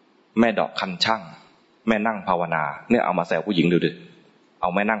แม่ดอกคันช่างแม่นั่งภาวนาเนี่ยเอามาแซวผู้หญิงดูดิเอา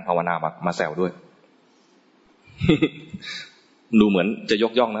แม่นั่งภาวนามาแซวด้วย ดูเหมือนจะย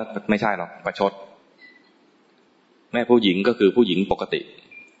กย่องนะไม่ใช่หรอกประชดแม่ผู้หญิงก็คือผู้หญิงปกติ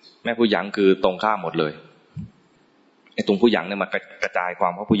แม่ผู้หญังคือตรงข้ามหมดเลยไอ้ตรงผู้หญังเนี่ยมันกระจายควา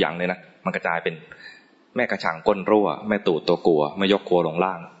มว่าผู้หญังเนี่ยนะมันกระจายเป็นแม่กระชังก้นรั่วแม่ตูดตัวกัวแม่ยกครัวลง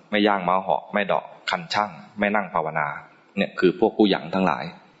ล่างแม่ย่างม้าเหาะแม่ดอกคันช่างแม่นั่งภาวนาเนี่ยคือพวกผู้หญังทั้งหลาย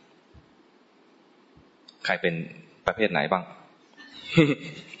ใครเป็นประเภทไหนบ้าง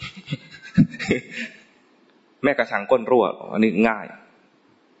แม่กระชังก้นรั่วอันนี้ง่าย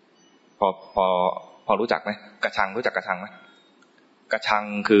พอรู้จักไหมกระชังรู้จักกระชังไหมกระชัง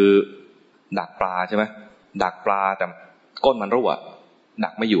คือดักปลาใช่ไหมดักปลาแต่ก้นมันรั่วดั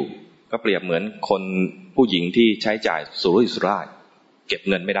กไม่อยู่ก็เปรียบเหมือนคนผู้หญิงที่ใช้จ่ายสุรุ่ยสุร่ายเก็บ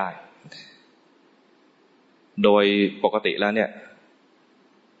เงินไม่ได้โดยปกติแล้วเนี่ย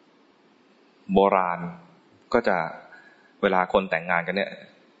โบราณก็จะเวลาคนแต่งงานกันเนี่ย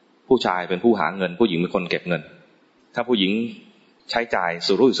ผู้ชายเป็นผู้หาเงินผู้หญิงเป็นคนเก็บเงินถ้าผู้หญิงใช้จ่าย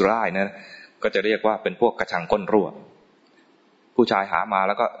สุรุ่ยสุร่ายนะก็จะเรียกว่าเป็นพวกกระชังก้นรั่วผู้ชายหามาแ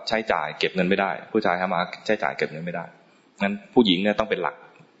ล้วก็ใช้จ่ายเก็บเงินไม่ได้ผู้ชายหามาใช้จ่ายเก็บเงินไม่ได้งั้นผู้หญิงเนี่ยต้องเป็นห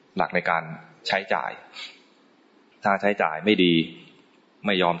ลักในการใช้จ่ายถ้าใช้จ่ายไม่ดีไ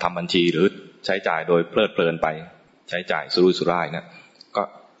ม่ยอมทำบัญชีหรือใช้จ่ายโดยเพลิดเพลินไปใช้จ่ายสุรุ่ยสุร่ายเนี่ยก็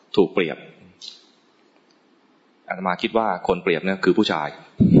ถูกเปรียบอาตมาคิดว่าคนเปรียบเนี่ยคือผู้ชาย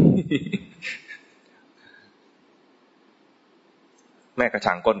แม่กระ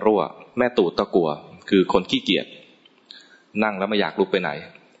ชังก้นรั่วแม่ตูดตะกั่วคือคนขี้เกียจนั่งแล้วไม่อยากลุกไปไหน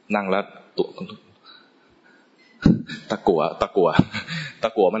นั่งแล้วตะกั่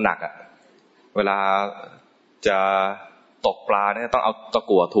วมันหนักอ่ะเวลาจะตกปลาเนี่ยต้องเอาตะ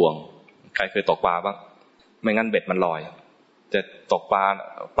กั่วถ่วงใครเคยตกปลาบ้างไม่งั้นเบ็ดมันลอยจะตกป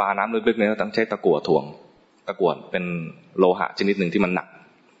ลาน้ำลึกๆเนี่ยต้องใช้ตะกั่วถ่วงตะกั่วเป็นโลหะชนิดหนึ่งที่มันหนัก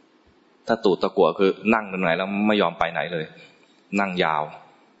ถ้าตูดตะกั่วคือนั่งตรงไหนแล้วไม่ยอมไปไหนเลยนั่งยาว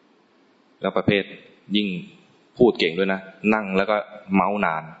แล้วประเภทยิ่งพูดเก่งด้วยนะนั่งแล้วก็เมาน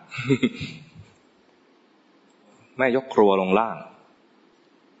าน แม่ยกครัวลงล่าง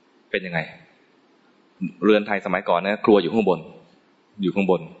เป็นยังไงเรือนไทยสมัยก่อนเนี่ยครัวอยู่ข้างบน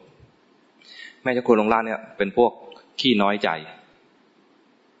แม่ยกครัวลงล่างเนี่ยเป็นพวกขี้น้อยใจ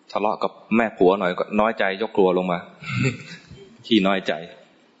ทะเลาะกับแม่ผัวหน่อยก็น้อยใจยกครัวลงมา ขี้น้อยใจ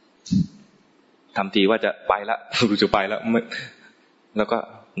ทำทีว่าจะไปละจะไปแล้วแล้วก็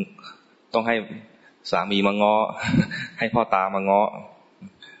ต้องให้สามีมาง้อ ให้พ่อตามาง้อ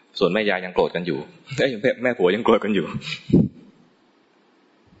ส่วนแม่ยายยังโกรธกันอยู่แม่ผัวยังโกรธกันอยู่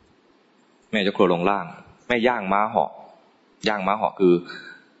แม่ยกครัวลงล่างแม่ย่างม้าเหาะคือ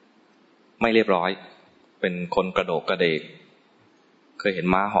ไม่เรียบร้อยเป็นคนกระโดกกระเดกเคยเห็น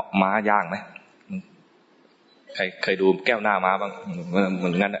ม้าเหาะม้าย่างไหมใครเคยดูแก้วหน้าม้าบ้างเหมื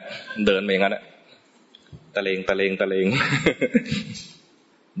อนงั้นเดินไปอย่างนั้นตะเลง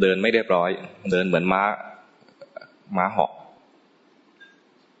เดินไม่เรียบร้อยเดินเหมือนม้าเหาะ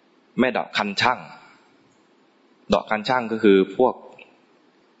แม่ดอกคันช่างก็คือพวก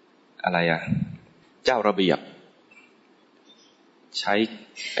อะไรเจ้าระเบียบใช้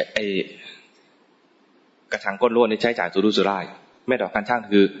ไอ้กระชังก้นล้วนนี่ใช้จ่ายสุรุ่ยสุร่ายแม่ดอกคันช่าง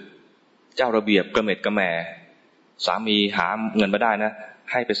คือเจ้าระเบียบกระเม็ดกระแหม่สามีหาเงินมาได้นะ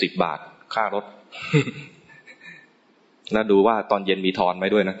ให้ไป10 บาทค่ารถ แล้วดูว่าตอนเย็นมีทอนไหม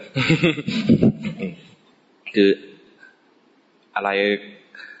ด้วยนะ คืออะไร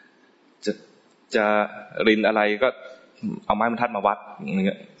จะรินอะไรก็เอาไม้บรรทัดมาวัดอย่างเ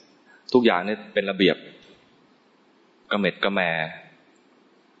งี้ยทุกอย่างนี่เป็นระเบียบกระเม็ดกระแหม่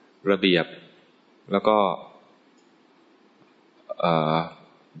ระเบียบแล้วก็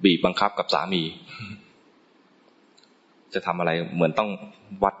บีบบังคับกับสามีจะทำอะไรเหมือนต้อง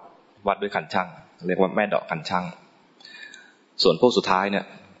วัดด้วยคันช่างเรียกว่าแม่ดอกคันช่างส่วนพวกสุดท้ายเนี่ย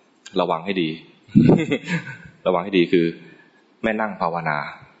ระวังให้ดี ระวังให้ดีคือแม่นั่งภาวนา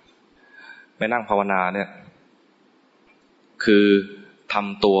เนี่ยคือท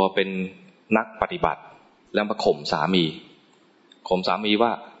ำตัวเป็นนักปฏิบัติแล้วมาข่มสามีว่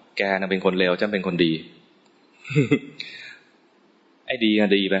าแกน่ะเป็นคนเลวฉันเป็นคนดี ไอ้ดีนะ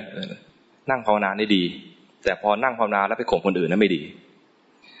ดีไปนั่งภาวนาได้ดีแต่พอนั่งภาวนาแล้วไปข่มคนอื่นนั้นไม่ดี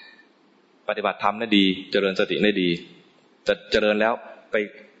ปฏิบัติธรรมน่ะดีเจริญสติได้ดีแต่เจริญแล้วไป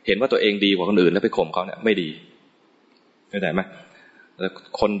เห็นว่าตัวเองดีกว่าคนอื่นแล้วไปข่มเขาเนี่ยไม่ดีเข้าใจไหม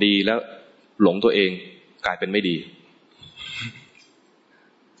คนดีแล้วหลงตัวเองกลายเป็นไม่ดี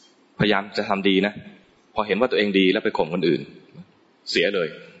พยายามจะทำดีนะพอเห็นว่าตัวเองดีแล้วไปข่มคนอื่นเสียเลย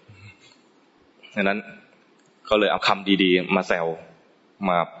ดังนั้นก็เลยเอาคำดีๆมาแซว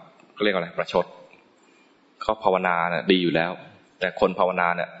มาเรียกอะไรประชดเขาภาวนาเนี่ยดีอยู่แล้วแต่คนภาวนา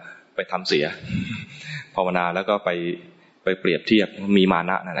เนี่ยไปทำเสียภาวนาแล้วก็ไปเปรียบเทียบมีมา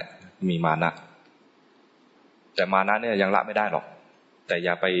นะนั่นแหละมีมานะแต่มานะเนี่ยยังละไม่ได้หรอกแต่อ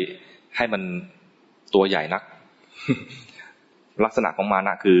ย่าไปให้มันตัวใหญ่นัก ลักษณะของมาน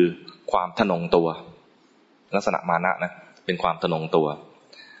ะคือความทะนงตัวลักษณะมานะนะเป็นความทะนงตัว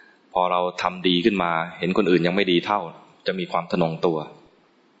พอเราทำดีขึ้นมาเห็นคนอื่นยังไม่ดีเท่าจะมีความทะนงตัว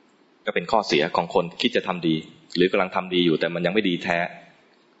ก็เป็นข้อเสียของคนคิดจะทำดีหรือกำลังทำดีอยู่แต่มันยังไม่ดีแท้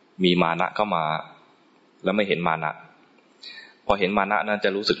มีมานะเข้ามาแล้วไม่เห็นมานะพอเห็นมานะนั้นจะ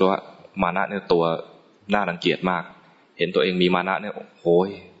รู้สึกว่ามานะเนี่ยตัวน่ารังเกียจมากเห็นตัวเองมีมานะเนี่ยโอ้ย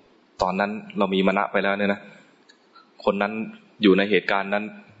ตอนนั้นเรามีมานะไปแล้วเนี่ยนะคนนั้นอยู่ในเหตุการณ์นั้น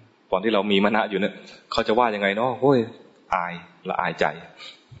ตอนที่เรามีมานะอยู่เนี่ยเขาจะว่ายังไงเนาะโอ้ยอายละอายใจ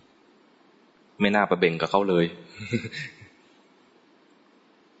ไม่น่าประเบ่งกับเขาเลย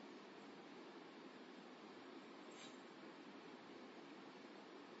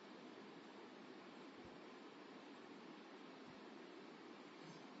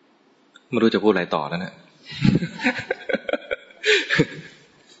ไม่รู้จะพูดอะไรต่อแล้วเนี่ย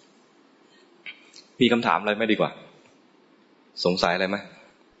มีคำถามอะไรไหมดีกว่าสงสัยอะไรไหม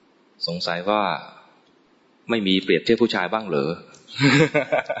สงสัยว่าไม่มีเปรียบเทียบผู้ชายบ้างเหรอ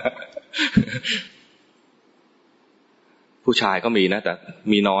ผู้ชายก็มีนะแต่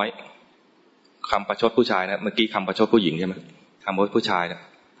มีน้อยคำประชดผู้ชายนะเมื่อกี้คำประชดผู้หญิงใช่ไหมคำประชดผู้ชายนะ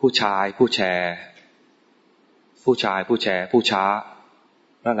ผู้ชายผู้แชร์ผู้ชายผู้แชร์ผู้ช้า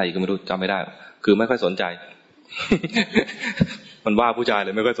แล้วอะไรก็ไม่รู้จำไม่ได้คือไม่ค่อยสนใจ มันว่าผู้ชายเล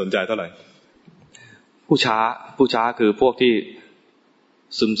ยไม่ค่อยสนใจเท่าไหร่ผู้ช้าคือพวกที่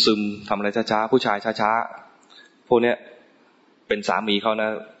ซึมทำอะไรช้าๆผู้ชายช้าๆพวกเนี้ยเป็นสามีเขานะ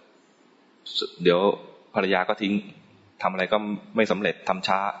เดี๋ยวภรรยาก็ทิ้งทำอะไรก็ไม่สำเร็จทำ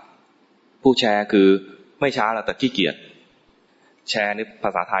ช้าผู้แชร์คือไม่ช้าแล้วแต่ขี้เกียจแชร์นี่ภ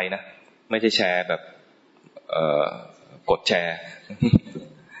าษาไทยนะไม่ใช่แชร์แบบกดแชร์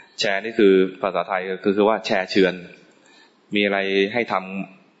แชร์นี่คือภาษาไทยคือว่าแชร์เชือนมีอะไรให้ท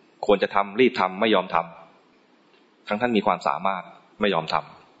ำควรจะทำรีบทำไม่ยอมทำทั้งท่านมีความสามารถไม่ยอมท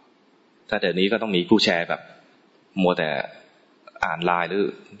ำถ้าเดี๋ยวนี้ก็ต้องมีผู้แชร์แบบมัวแต่อ่านไลน์หรือ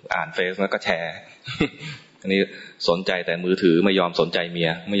อ่านเฟซแล้วก็แชร์ อันนี้สนใจแต่มือถือไม่ยอมสนใจเมีย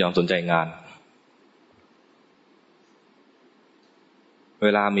ไม่ยอมสนใจงานเว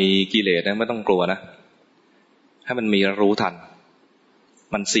ลามีกิเลสนะไม่ต้องกลัวนะให้มันมีรู้ทัน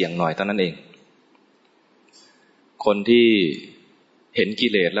มันเสี่ยงหน่อยเท่านั้นเองคนที่เห็นกิ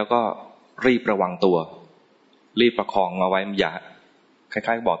เลสแล้วก็รีบระวังตัวรีบประคองเอาไว้อย่าคล้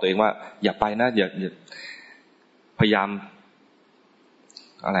ายๆบอกตัวเองว่าอย่าไปนะอย่าพยาย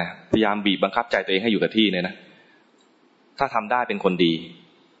ามบีบบังคับใจตัวเองให้อยู่กับที่เนี่ยนะถ้าทำได้เป็นคน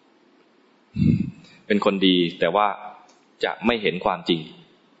ดีแต่ว่าจะไม่เห็นความจริง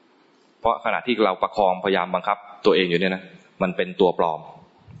เพราะขณะที่เราประคองพยายามบังคับตัวเองอยู่เนี่ยนะมันเป็นตัวปลอม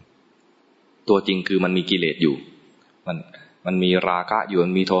ตัวจริงคือมันมีกิเลสอยู่มันมีราคะอยู่มั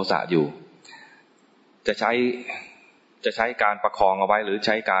นมีโทสะอยู่จะใช้การประคองเอาไว้หรือใ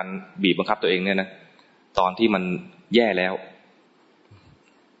ช้การบีบบังคับตัวเองเนี่ยนะตอนที่มันแย่แล้ว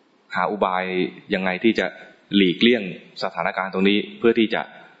หาอุบายยังไงที่จะหลีกเลี่ยงสถานการณ์ตรงนี้เพื่อที่จะ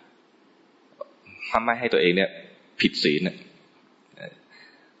ทำให้ตัวเองเนี่ยผิดศีล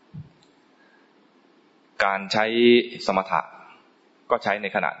การใช้สมถะก็ใช้ใน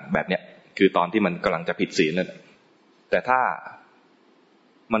ขณะแบบเนี้ยคือตอนที่มันกำลังจะผิดศีลนั่นแต่ถ้า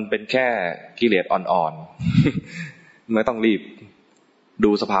มันเป็นแค่กิเลสอ่อนๆ ไม่ต้องรีบ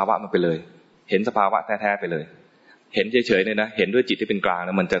ดูสภาวะมันไปเลยเห็นสภาวะแท้ๆไปเลยเห็นเฉยๆเนี่ยนะเห็นด้วยจิตที่เป็นกลางแ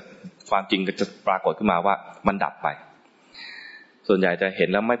ล้วมันจะความจริงก็จะปรากฏขึ้นมาว่ามันดับไปส่วนใหญ่จะเห็น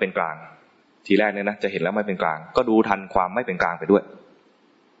แล้วไม่เป็นกลางทีแรกเนี่ยนะจะเห็นแล้วไม่เป็นกลางก็ดูทันความไม่เป็นกลางไปด้วย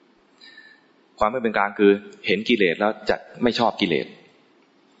ความไม่เป็นกลางคือเห็นกิเลสแล้วจะไม่ชอบกิเลส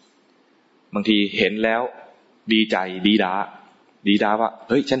บางทีเห็นแล้วดีใจดีด้าว่า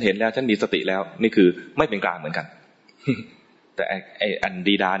เฮ้ยฉันเห็นแล้วฉันมีสติแล้วนี่คือไม่เป็นกลางเหมือนกัน แต่ไอ้อัน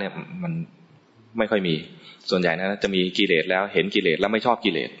ดีด้าเนี่ยมันไม่ค่อยมีส่วนใหญ่นะจะมีกิเลสแล้วเห็นกิเลสแล้วไม่ชอบ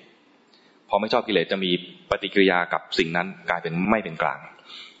กิเลสพอไม่ชอบกิเลสจะมีปฏิกิริยากับสิ่งนั้นกลายเป็นไม่เป็นกลาง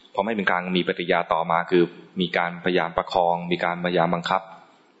พอไม่เป็นกลางมีปฏิกิริยาต่อมาคือมีการพยายามประคองมีการพยายามบัง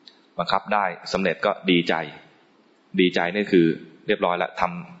คับได้สำเร็จก็ดีใจนี่คือเรียบร้อยแล้วท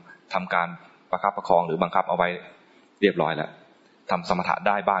ำการประคับประคองหรือบังคับเอาไว้เรียบร้อยแล้วทำสมถะไ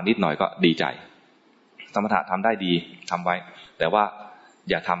ด้บ้างนิดหน่อยก็ดีใจสมถะทำได้ดีทำไว้แต่ว่า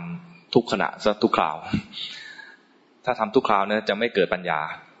อย่าทำทุกขณะซะทุกคราวถ้าทำทุกคราวเนี่ยจะไม่เกิดปัญญา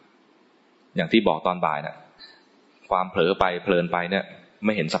อย่างที่บอกตอนบ่ายนะความเผลอไปเพลินไปเนี่ยไ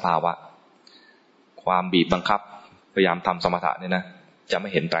ม่เห็นสภาวะความบีบบังคับพยายามทำสมถะเนี่ยนะจะไม่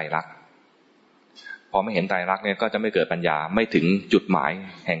เห็นไตรลักษณ์พอไม่เห็นไตรลักษณ์เนี่ยก็จะไม่เกิดปัญญาไม่ถึงจุดหมาย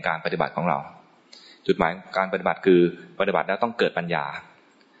แห่งการปฏิบัติของเราจุดหมายการปฏิบัติคือปฏิบัติแล้วต้องเกิดปัญญา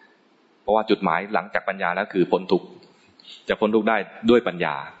เพราะว่าจุดหมายหลังจากปัญญาแล้วคือพ้นทุกข์จะพ้นทุกข์ได้ด้วยปัญญ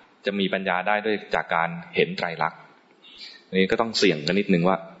าจะมีปัญญาได้ด้วยจากการเห็นไตรลักษณ์นี่ก็ต้องเสี่ยงกันนิดนึง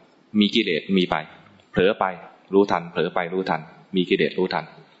ว่ามีกิเลสมีไปเผลอไปรู้ทันเผลอไปรู้ทันมีกิเลสรู้ทัน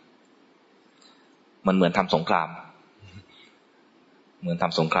มันเหมือนทำสงคราม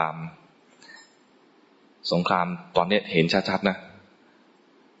สงครามตอนนี้เห็นชัดๆนะ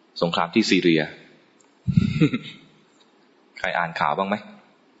สงครามที่ซีเรีย ใครอ่านข่าวบ้างไหม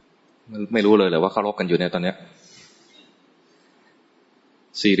ไม่รู้เลยเหรอว่าเขารบกันอยู่ในตอนนี้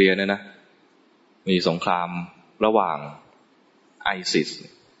ซีเรียเนี่ยนะมีสงครามระหว่างไอซิส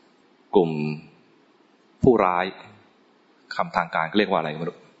กลุ่มผู้ร้ายคำทางการเรียกว่าอะไรไม่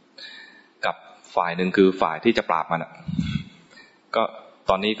รู้กับฝ่ายหนึ่งคือฝ่ายที่จะปราบมันก็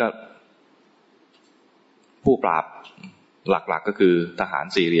ตอนนี้ก็ผู้ปราบหลักๆก็คือทหาร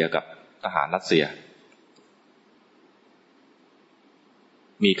ซีเรียกับทหารรัสเซีย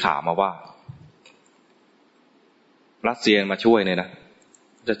มีข่าวมาว่ารัสเซียมาช่วยเนี่ยนะ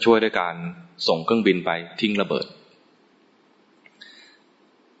จะช่วยด้วยการส่งเครื่องบินไปทิ้งระเบิด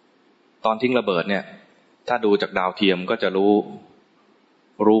ตอนทิ้งระเบิดเนี่ยถ้าดูจากดาวเทียมก็จะ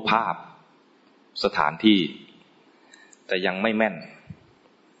รู้ภาพสถานที่แต่ยังไม่แม่น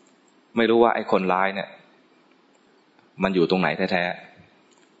ไม่รู้ว่าไอ้คนร้ายเนี่ยมันอยู่ตรงไหนแท้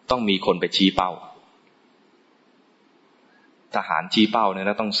ๆต้องมีคนไปชี้เป้าทหารชี้เป้าเนี่ย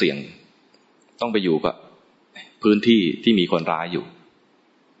นะต้องเสี่ยงต้องไปอยู่กับพื้นที่ที่มีคนร้ายอยู่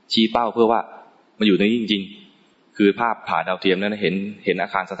ชี้เป้าเพื่อว่ามันอยู่ตรงนี้จริงๆคือภาพถ่ายดาวเทียมนั้นเห็นอา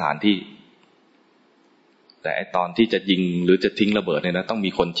คารสถานที่แต่ตอนที่จะยิงหรือจะทิ้งระเบิดเนี่ยนะต้องมี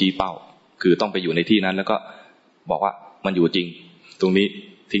คนชี้เป้าคือต้องไปอยู่ในที่นั้นแล้วก็บอกว่ามันอยู่จริงตรงนี้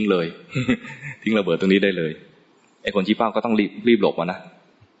ทิ้งเลย ทิ้งระเบิดตรงนี้ได้เลยไอ้คนชี้เป้าก็ต้องรีบหลบนะ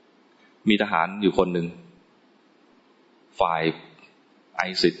มีทหารอยู่คนหนึ่งฝ่ายไอ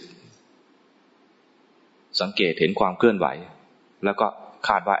ซิสสังเกตเห็นความเคลื่อนไหวแล้วก็ค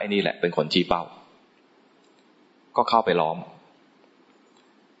าดว่าไอ้นี่แหละเป็นคนชี้เป้าก็เข้าไปล้อม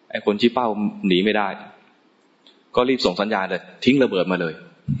ไอ้คนชี้เป้าหนีไม่ได้ก็รีบส่งสัญญาณเลยทิ้งระเบิดมาเลย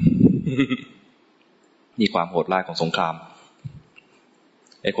นี่ความโหดร้ายของสงคราม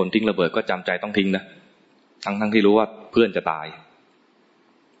ไอ้คนทิ้งระเบิดก็จำใจต้องทิ้งนะทั้งที่รู้ว่าเพื่อนจะตาย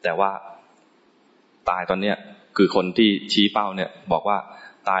แต่ว่าตายตอนเนี้ยคือคนที่ชี้เป้าเนี่ยบอกว่า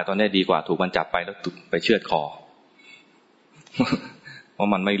ตายตอนนี้ดีกว่าถูกมันจับไปแล้วไปเชือดคอ เพรา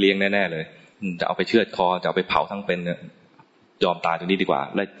ะมันไม่เลี้ยงแน่ๆเลยจะเอาไปเชือดคอจะเอาไปเผาทั้งเป็นเนี่ยยอมตายตรงนี้ดีกว่า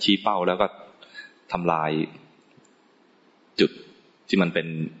และชี้เป้าแล้วก็ทำลายจุดที่มันเป็น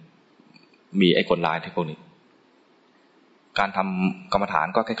มีไอ้คนร้ายที่พวกนี้การทำกรรมฐาน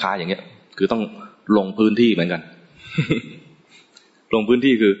ก็คล้ายๆอย่างเงี้ยคือต้องลงพื้นที่เหมือนกัน ลงพื้น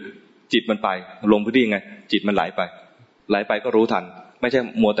ที่คือจิตมันไปลงพื้นที่ไงจิตมันไหลไปก็รู้ทันไม่ใช่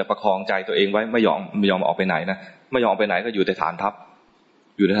มัวแต่ประคองใจตัวเองไว้ไม่ยอมออกไปไหนนะไม่ยอมออกไปไหนก็อยู่ในฐานทัพ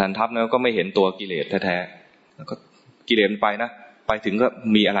อยู่ในฐานทัพแล้วก็ไม่เห็นตัวกิเลสแท้ๆแล้วก็กิเลสมันไปนะไปถึงก็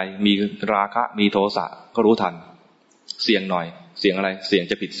มีอะไรมีราคะมีโทสะก็รู้ทันเสี่ยงหน่อยเสี่ยงอะไรเสี่ยง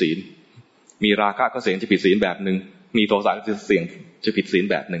จะผิดศีลมีราคะก็เสี่ยงจะผิดศีลแบบนึงมีโทสะก็เสี่ยงจะผิดศีล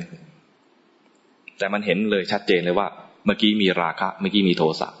แบบนึงแต่มันเห็นเลยชัดเจนเลยว่าเมื่อกี้มีราคะเมื่อกี้มีโท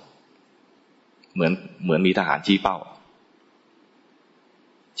สะเหมือนมีทหารชี้เป้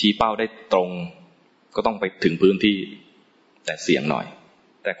าได้ตรงก็ต้องไปถึงพื้นที่แต่เสี่ยงหน่อย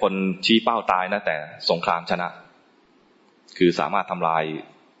แต่คนชี้เป้าตายนะแต่สงครามชนะคือสามารถทำลาย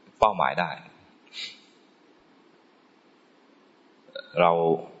เป้าหมายได้เรา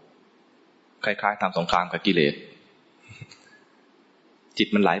คล้ายๆทำสงครามกับกิเลสจิต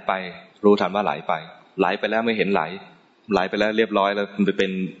มันไหลไปรู้ทันว่าไหลไปแล้วไม่เห็นไหลไปแล้วเรียบร้อยแล้วมันไปเป็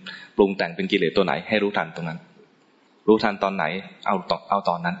นปรุงแต่งเป็นกิเลสตัวไหนให้รู้ทันตรงนั้นรู้ทันตอนไหนเอา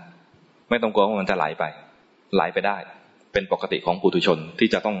ตอนนั้นไม่ต้องกลัวว่ามันจะไหลไปได้เป็นปกติของปุถุชนที่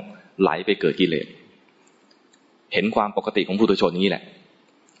จะต้องไหลไปเกิดกิเลสเห็นความปกติของปุถุชนอย่างนี้แหละ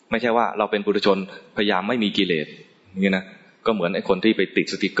ไม่ใช่ว่าเราเป็นปุถุชนพยายามไม่มีกิเลสอย่างนี้นะก็เหมือนไอ้คนที่ไปติด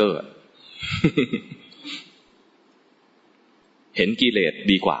สติกเกอร์ เห็นกิเลส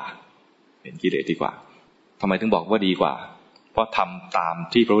ดีกว่าทำไมถึงบอกว่าดีกว่าเพราะทำตาม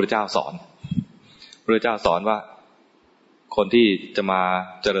ที่พระพุทธเจ้าสอนพระพุทธเจ้าสอนว่าคนที่จะมา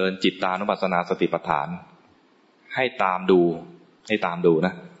เจริญจิตตานุปัสสนาสติปัฏฐานให้ตามดูนะให้ต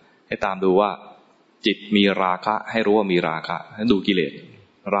ามดูว่าจิตมีราคะให้รู้ว่ามีราคะให้ดูกิเลส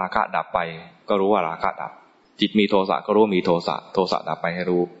ราคะดับไปก็รู้ว่าราคะดับจิตมีโทสะก็รู้ว่ามีโทสะดับไปให้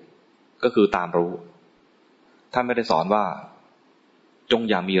รู้ก็คือตามรู้ท่านไม่ได้สอนว่าจง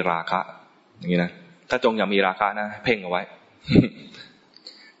อย่ามีราคะอย่างนี้นะถ้าจงอย่ามีราคะนะเพ่งเอาไว้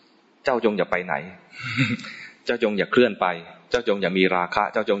เจ้าจงอย่าไปไหน เจ้าจงอย่าเคลื่อนไปเจ้าจงอย่ามีราคะ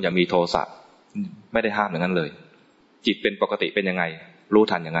เจ้าจงอย่ามีโทสะไม่ได้ห้ามอย่างนั้นเลยจิตเป็นปกติเป็นยังไงรู้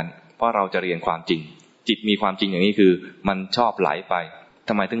ทันอย่างนั้นเพราะเราจะเรียนความจริงจิตมีความจริงอย่างนี้คือมันชอบไหลไป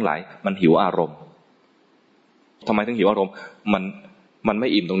ทำไมถึงไหลมันหิวอารมณ์ทำไมถึงหิวอารมณ์มันไม่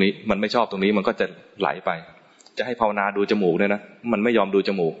อิ่มตรงนี้มันไม่ชอบตรงนี้มันก็จะไหลไปจะให้ภาวนาดูจมูกเนี่ยนะมันไม่ยอมดูจ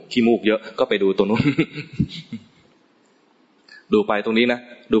มูกขี้มูกเยอะก็ไปดูตัวนู้น ดูไปตรงนี้นะ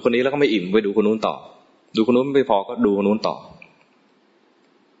ดูคนนี้แล้วก็ไม่อิ่มไปดูคนนู้นต่อดูคนนู้นไม่พอก็ดูคนนู้นต่อ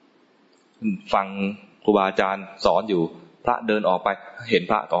ฟังครูบาอาจารย์สอนอยู่พระเดินออกไปเห็น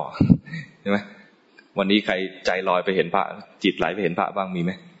พระต่อใช่ไหมวันนี้ใครใจลอยไปเห็นพระจิตไหลไปเห็นพระบ้างมีไห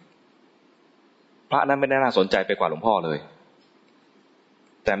มพระนั้นไม่ได้น่าสนใจไปกว่าหลวงพ่อเลย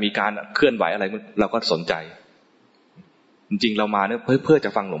แต่มีการเคลื่อนไหวอะไรเราก็สนใจจริงๆเรามาเนี่ยเพื่อจะ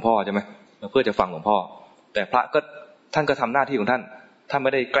ฟังหลวงพ่อใช่ไหมเพื่อจะฟังหลวงพ่อแต่พระก็ท่านก็ทำหน้าที่ของท่านไ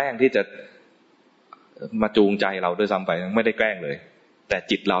ม่ได้แกล้งที่จะมาจูงใจเราด้วยซ้ำไปไม่ได้แกล้งเลยแต่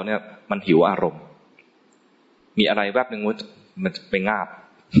จิตเราเนี่ยมันหิวอารมณ์มีอะไรแวบนึงมันไปงาบ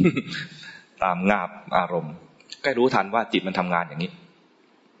ตามงาบอารมณ์ก็รู้ทันว่าจิตมันทำงานอย่างนี้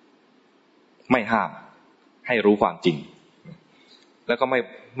ไม่ห้ามให้รู้ความจริงแล้วก็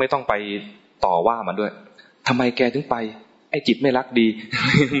ไม่ต้องไปต่อว่ามันด้วยทำไมแกถึงไป ไอ้จิตไม่รักดี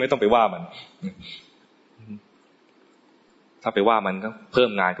ไม่ต้องไปว่ามันถ้าไปว่ามันก็เพิ่ม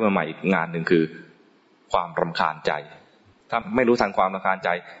งานขึ้นมาใหม่อีกงานหนึ่งคือความรำคาญใจถ้าไม่รู้ทันความรำคาญใจ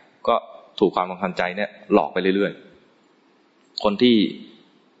ก็ถูกความรำคาญใจเนี่ยหลอกไปเรื่อยๆคนที่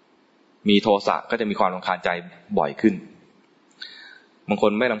มีโทสะก็จะมีความรำคาญใจบ่อยขึ้นบางค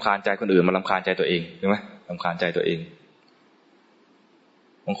นไม่รำคาญใจคนอื่นมันรำคาญใจตัวเองใช่ไหมรำคาญใจตัวเอง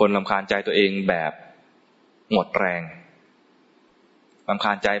บางคนรำคาญใจตัวเองแบบหมดแรงรำค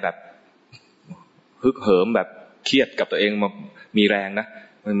าญใจแบบฮึกเหิมแบบเครียดกับตัวเองมามีแรงนะ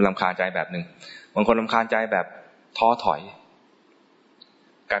มันรำคาญใจแบบหนึ่งบางคนรำคาญใจแบบท้อถอย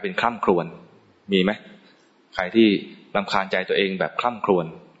กลายเป็นคร่ำครวญมีไหมใครที่รำคาญใจตัวเองแบบคร่ำครวญ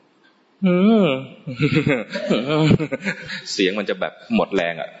เสียงมันจะแบบหมดแร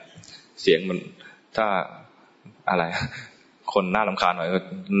งอ่ะเสียงมันถ้าอะไรคนน่ารำคาญหน่อยก็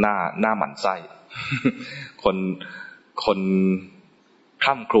หน้าหมั่นไส้คนค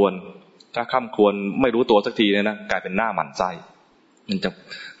ร่ำครวญถ้าคร่ำครวญไม่รู้ตัวสักทีเนี่ยนะกลายเป็นหน้าหมั่นไส้มันจะ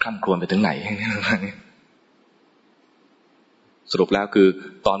คร่ำครวญไปถึงไหนสรุปแล้วคือ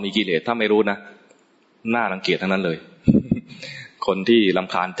ตอนมีกิเลสถ้าไม่รู้นะหน้ารังเกียจทั้งนั้นเลยคนที่ร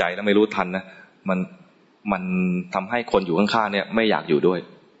ำคาญใจแล้วไม่รู้ทันนะมันทำให้คนอยู่ข้างๆเนี่ยไม่อยากอยู่ด้วย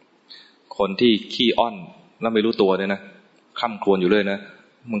คนที่ขี้อ้อนแล้วไม่รู้ตัวเนี่ยนะคร่ำครวญอยู่เลยนะ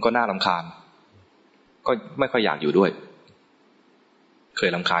มันก็น่ารำคาญก็ไม่ค่อยอยากอยู่ด้วยเคย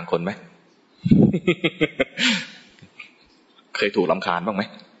รำคาญคนไหม เคยถูกรำคาญบ้างไหม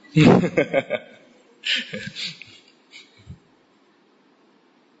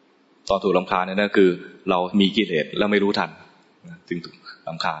ตอนถูกรำคาญเนี่ยนะคือเรามีกิเลสแล้วไม่รู้ทันจึงถูกร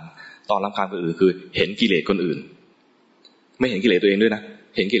ำคาญตอนรำคาญคนอื่นคือเห็นกิเลสคนอื่นไม่เห็นกิเลสตัวเองด้วยนะ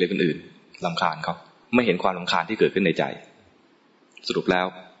เห็นกิเลสคนอื่นรำคาญเขาไม่เห็นความรำคาญที่เกิดขึ้นในใจสรุปแล้ว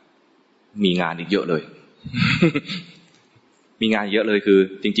มีงานอีกเยอะเลย มีงานเยอะเลยคือ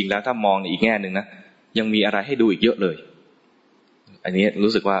จริงๆแล้วถ้ามองในอีกแง่นึงนะยังมีอะไรให้ดูอีกเยอะเลยอันนี้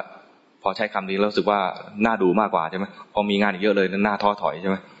รู้สึกว่าพอใช้คำนี้แล้วรู้สึกว่าน่าดูมากกว่าใช่ไหมพอมีงานอีกเยอะเลยน่าท้อถอยใช่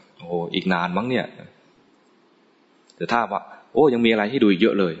ไหมโอ้อีกนานมั้งเนี่ยแต่ถ้าว่าโอ้ยังมีอะไรให้ดูอีกเย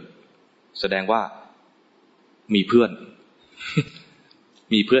อะเลยแสดงว่ามีเพื่อน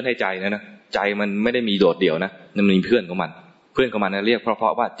มีเพื่อนให้ใจนะใจมันไม่ได้มีโดดเดี่ยวนะมันมีเพื่อนของมันเพื่อนของมันนะเรียกเพรา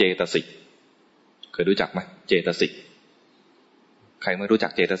ะว่าเจตสิกเคยรู้จักไหมเจตสิกใครไม่รู้จั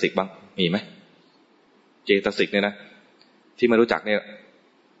กเจตสิกบ้างมีไหมเจตสิกเนี่ยนะที่ไม่รู้จักเนี่ย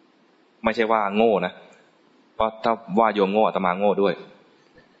ไม่ใช่ว่าโง่นะเพราะถ้าว่าโยมโง่อาตมาโง่ด้วย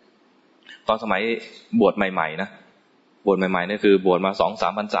ตอนสมัยบวชใหม่ๆนะบวชใหม่ๆเนี่ยคือบวชมา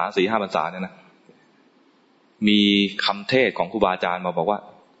 2-3 พรรษา 4-5 พรรษาเนี่ยนะมีคำเทศของครูบาอาจารย์มาบอกว่า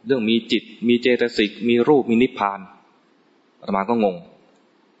เรื่องมีจิตมีเจตสิกมีรูปมีนิพพานอาตมาก็ง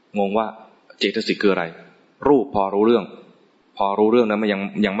งว่าเจตสิกคืออะไรรูปพอรู้เรื่องนะมัน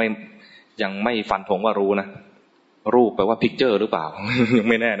ยังไม่ฟันธงว่ารู้นะรูปแปลว่าพิกเจอร์หรือเปล่า ยัง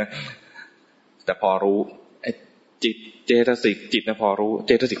ไม่แน่นะแต่พอรู้จิตเจตสิกจิตนะพอรู้เ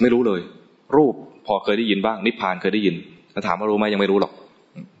จตสิกไม่รู้เลยรูปพอเคยได้ยินบ้างนิพพานเคยได้ยินถ้าถามว่ารู้ไหมยังไม่รู้หรอก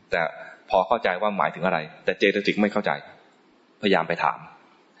แต่พอเข้าใจว่าหมายถึงอะไรแต่เจตสิกไม่เข้าใจพยายามไปถา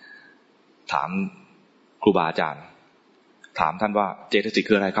มครูบาอาจารย์ถามท่านว่าเจตสิก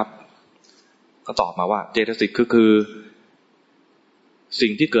คืออะไรครับก็ตอบมาว่าเจตสิกคือสิ่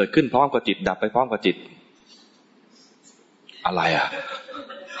งที่เกิดขึ้นพร้อมกับจิตดับไปพร้อมกับจิตอะไรอ่ะ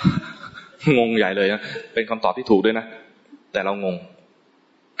งงใหญ่เลยนะเป็นคำตอบที่ถูกด้วยนะแต่เรางง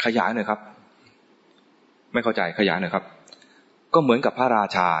ขยายหน่อยครับไม่เข้าใจขยายหน่อยครับก็เหมือนกับพระรา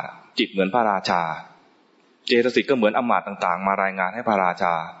ชาจิตเหมือนพระราชาเจตสิกก็เหมือนอำมาตย์ต่างๆมารายงานให้พระราช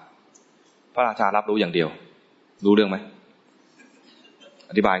ารับรู้อย่างเดียวรู้เรื่องไหม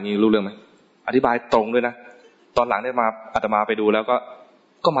อธิบายงี้รู้เรื่องไหมอธิบายตรงด้วยนะตอนหลังได้มาอาตมาไปดูแล้ว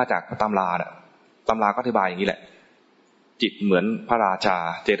ก็มาจากตำราน่ะตำราก็อธิบายอย่างนี้แหละจิตเหมือนพระราชา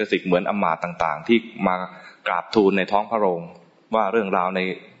เจตสิกเหมือนอำมาตย์ต่างๆที่มากราบทูลในท้องพระโรงว่าเรื่องราวใน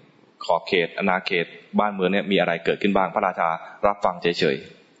ขอบเขตอาณาเขตบ้านเมืองเนี่ยมีอะไรเกิดขึ้นบ้างพระราชารับฟังเฉย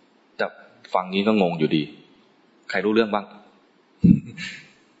ๆแต่ฟังนี้ก็งงอยู่ดีใครรู้เรื่องบ้าง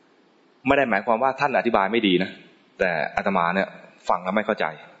ไม่ได้หมายความว่าท่านอธิบายไม่ดีนะแต่อาตมาเนี่ยฟังแล้วไม่เข้าใจ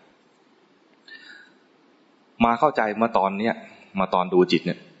มาเข้าใจเมื่อตอนเนี้ยมาตอนดูจิตเ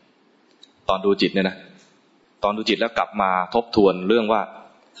นี่ยตอนดูจิตเนี่ยนะตอนดูจิตแล้วกลับมาทบทวนเรื่องว่า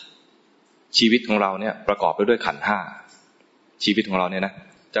ชีวิตของเราเนี่ยประกอบไปด้วยขันธ์ห้าชีวิตของเราเนี่ยนะ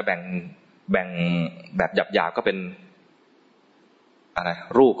จะแบ่งแบบหยาบๆก็เป็นอะไร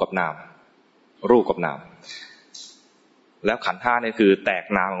รูปกับนามแล้วขันธ์ห้าเนี่ยคือแตก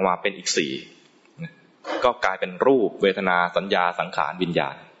นามออกมาเป็นอีกสี่ก็กลายเป็นรูปเวทนาสัญญาสังขารวิญญา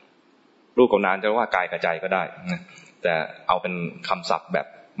ณรูปกับนามจะว่ากายกับใจก็ได้ แต่เอาเป็นคำศัพท์แบบ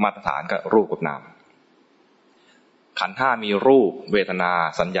มาตรฐานก็รูปกับนามขันธ์ห้ามีรูปเวทนา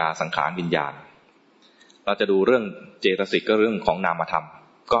สัญญาสังขารวิญญาณเราจะดูเรื่องเจตสิกก็เรื่องของนามธรรม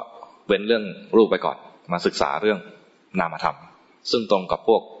ก็เว้นเรื่องรูปไปก่อนมาศึกษาเรื่องนามธรรมซึ่งตรงกับพ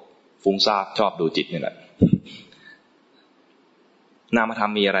วกฟุ้งซ่านชอบดูจิตนี่แหละนามธรร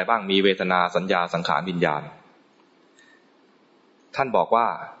มมีอะไรบ้างมีเวทนาสัญญาสังขารวิญญาณท่านบอกว่า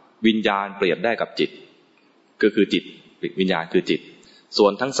วิญญาณเปรียบได้กับจิตก็คือจิตวิญญาณคือจิตส่ว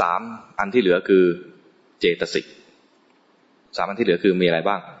นทั้ง3อันที่เหลือคือเจตสิก3อันที่เหลือคือมีอะไร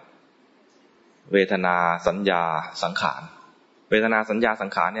บ้างเวทนาสัญญาสังขารเวทนาสัญญาสัง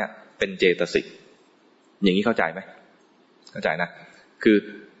ขารเนี่ยเป็นเจตสิกอย่างนี้เข้าใจไหมเข้าใจนะคือ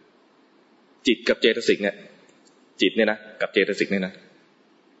จิตกับเจตสิกเนี่ยจิตเนี่ยนะกับเจตสิกเนี่ยนะ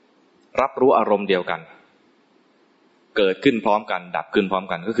รับรู้อารมณ์เดียวกันเกิดขึ้นพร้อมกันดับขึ้นพร้อม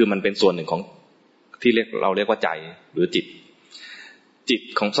กันก็คือมันเป็นส่วนหนึ่งของที่เราเรียกว่าใจหรือจิต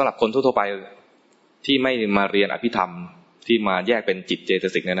ของสำหรับคนทั่วไปที่ไม่มาเรียนอภิธรรมที่มาแยกเป็นจิตเจต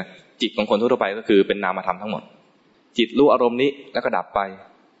สิกเนี่ยนะจิตของคนทั่วไปก็คือเป็นนามธรรมทั้งหมดจิตรู้อารมณ์นี้แล้วก็ดับไป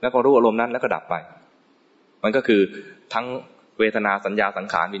แล้วก็รู้อารมณ์นั้นแล้วก็ดับไปมันก็คือทั้งเวทนาสัญญาสัง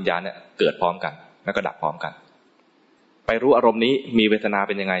ขารวิญญาณเนี่ยเกิดพร้อมกันแล้วก็ดับพร้อมกันไปรู้อารมณ์นี้มีเวทนาเ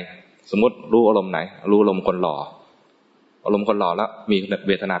ป็นยังไงสมมติรู้อารมณ์ไหนรู้อารมณ์คนหล่ออารมณ์คนหล่อแล้วมีเ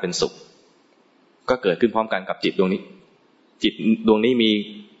วทนาเป็นสุขก็เกิดขึ้นพร้อมกันกับจิตดวงนี้จิตดวงนี้มี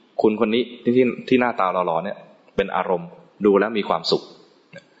คุณคนนี้ที่หน้าตาหล่อๆเนี่ยเป็นอารมณ์ดูแล้วมีความสุข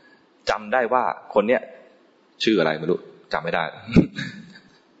จำได้ว่าคนเนี้ยชื่ออะไรไม่รู้จำไม่ได้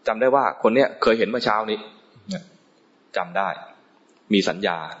จำได้ว่าคนเนี้ยเคยเห็นเมื่อเช้านี้จำได้มีสัญญ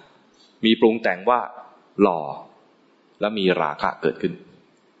ามีปรุงแต่งว่าหล่อแล้วมีราคะเกิดขึ้น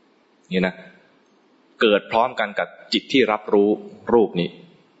นี่นะเกิดพร้อมกันกับจิตที่รับรู้รูปนี้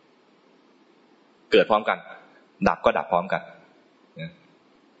เกิดพร้อมกันดับก็ดับพร้อมกัน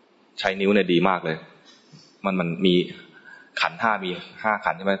ใช้นิ้วเนี่ยดีมากเลยมันมีขันธ์5มี5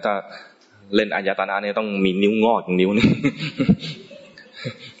ขันธ์ใช่ไหมถ้าเล่นอายตนะเนี่ยต้องมีนิ้วงอกนิ้วนึง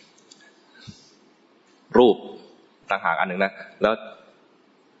รูปต่างหากอันหนึ่งนะแล้ว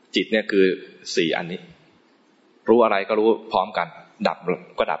จิตเนี่ยคือ4อันนี้รู้อะไรก็รู้พร้อมกันดับ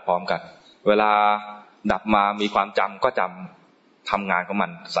ก็ดับพร้อมกันเวลาดับมามีความจำก็จำทำงานของมั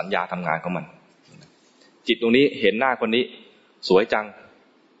นสัญญาทำงานของมันจิตตรงนี้เห็นหน้าคนนี้สวยจัง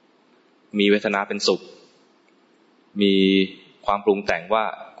มีเวทนาเป็นสุขมีความปรุงแต่งว่า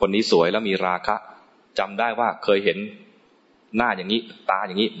คนนี้สวยแล้วมีราคะจำได้ว่าเคยเห็นหน้าอย่างนี้ตาอ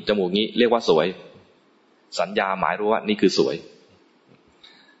ย่างนี้จมูกนี้เรียกว่าสวยสัญญาหมายรู้ว่านี่คือสวย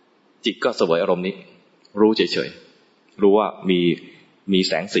จิตก็เสวยอารมณ์นี้รู้เฉยๆรู้ว่ามีแ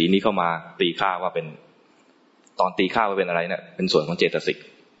สงสีนี้เข้ามาตีค่าว่าเป็นตอนตีค่าว่าเป็นอะไรเนี่ยเป็นส่วนของเจตสิก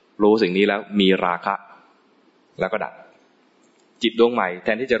รู้สิ่งนี้แล้วมีราคะแล้วก็ดับจิตดวงใหม่แท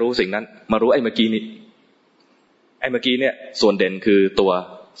นที่จะรู้สิ่งนั้นมารู้ไอ้เมื่อกี้นี้ไอ้เมื่อกี้เนี่ยส่วนเด่นคือตัว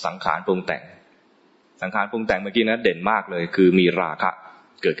สังขารปรุงแต่งสังขารปรุงแต่งเมื่อกี้นะเด่นมากเลยคือมีราคะ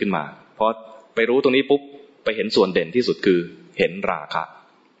เกิดขึ้นมาพอไปรู้ตรงนี้ปุ๊บไปเห็นส่วนเด่นที่สุดคือเห็นราคะ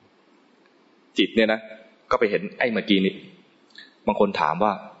จิตเนี่ยนะก็ไปเห็นไอ้เมื่อกี้นี้บางคนถามว่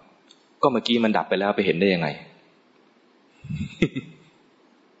าก็เมื่อกี้มันดับไปแล้วไปเห็นได้ยังไง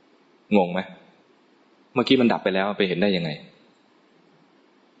งงไหมเมื่อกี้มันดับไปแล้วไปเห็นได้ยังไง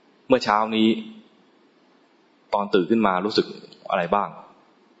เมื่อเช้านี้ตอนตื่นขึ้นมารู้สึกอะไรบ้าง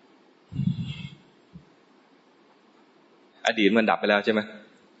อดีตมันดับไปแล้วใช่ไหม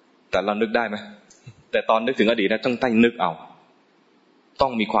แต่เรานึกได้ไหมแต่ตอนนึกถึงอดีตนะต้องนึกเอาต้อ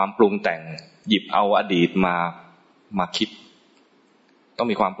งมีความปรุงแต่งหยิบเอาอดีตมาคิดต้อง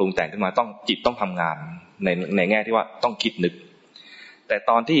มีความปรุงแต่งขึ้นมาต้องจิตต้องทำงานในแง่ที่ว่าต้องคิดนึกแต่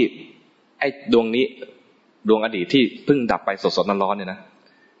ตอนที่ไอ้ดวงนี้ดวงอดีตที่เพิ่งดับไปสดๆร้อนๆเนี่ยนะ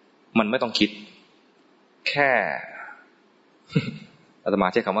มันไม่ต้องคิดแค่อาตมา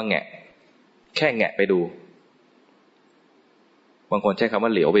ใช้คำว่าแงะแค่แงะไปดูบางคนใช้คำว่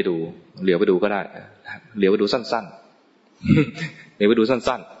าเหลียวไปดูก็ได้เหลียวไปดูสั้นๆเหลียวไปดู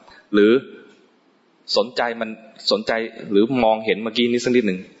สั้นๆหรือสนใจหรือมองเห็นเมื่อกี้นี้สักนิดห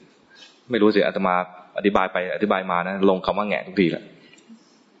นึ่งไม่รู้สิอาตมาอธิบายไปอธิบายมานะลงคำว่าแงะทุกทีแหละ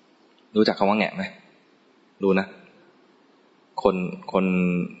รู้จักคำว่าแงะไหมดูนะคน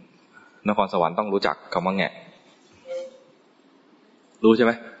นครสวรรค์ต้องรู้จักคำว่าแงะรู้ใช่ไห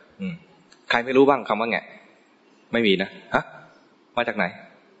มใครไม่รู้บ้างคำว่าแงะไม่มีนะฮะมาจากไหน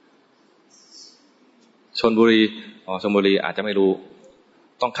ชลบุรีชลบุรีอาจจะไม่รู้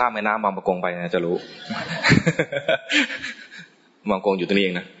ต้องข้ามแม่น้ำบางประกงไปนะจะรู้ บางประกงอยู่ตรงนี้เอ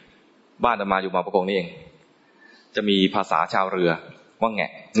งนะบ้านอาตมาอยู่บางประกงนี่เองจะมีภาษาชาวเรือว่าแง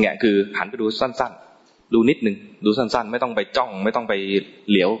ะคือหันไปดูสั้นๆ ดูนิดนึงดูสั้นๆไม่ต้องไปจ้องไม่ต้องไป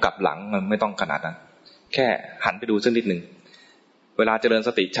เหลียวกลับหลังไม่ต้องขนาดนั้นแค่หันไปดูสักนิดนึงเวลาเจริญส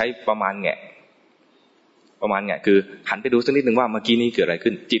ติใช้ประมาณแงะคือหันไปดูสักนิดนึงว่าเมื่อกี้นี้เกิดอะไร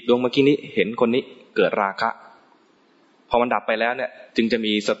ขึ้นจิตดวงเมื่อกี้นี้เห็นคนนี้เกิดราคะพอมันดับไปแล้วเนี่ยจึงจะ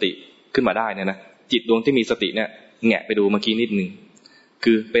มีสติขึ้นมาได้เนี่ยนะจิตดวงที่มีสติเนี่ยแงะไปดูเมื่อกี้นิดนึง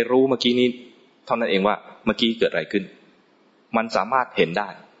คือไปรู้เมื่อกี้นี้เท่านั้นเองว่าเมื่อกี้เกิดอะไรขึ้นมันสามารถเห็นได้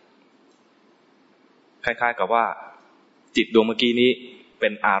คล้ายๆกับว่าจิตดวงเมื่อกี้นี้เป็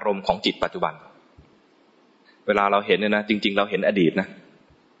นอารมณ์ของจิตปัจจุบันเวลาเราเห็นเนี่ยนะจริงๆเราเห็นอดีตนะ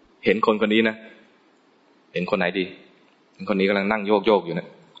เห็นคนคนนี้นะเห็นคนไหนดีเห็นคนนี้กำลังนั่งโยกอยู่นะ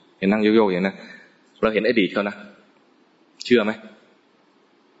เห็นนั่งโยกอยู่นะเราเห็นอดีตเขานะเชื่อไหม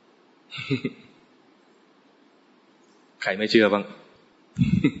ใครไม่เชื่อบ้าง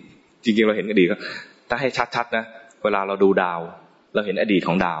จริงๆเราเห็นอดีตเขาถ้าให้ชัดๆนะเวลาเราดูดาวเราเห็นอดีตข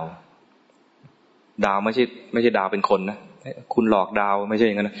องดาวไม่ใช่ดาวเป็นคนนะคุณหลอกดาวไม่ใช่อ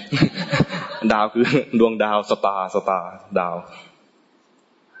ย่างนั้นนะ ดาวคือดวงดาวสตาร์ดาว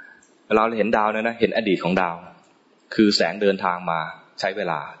เราเห็นดาวนะเห็นอดีตของดาวคือแสงเดินทางมาใช้เว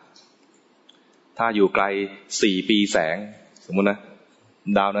ลาถ้าอยู่ไกล4 ปีแสงสมมุตินะ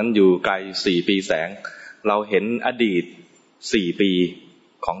ดาวนั้นอยู่ไกล4 ปีแสงเราเห็นอดีต4 ปี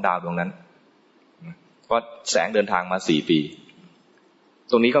ของดาวดวงนั้นเพราะแสงเดินทางมา4 ปี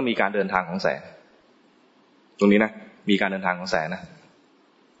ตรงนี้ก็มีการเดินทางของแสงตรงนี้นะมีการเดินทางของแสงนะ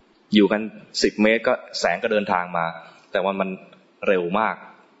อยู่กัน10 เมตรก็แสงก็เดินทางมาแต่ว่ามันเร็วมาก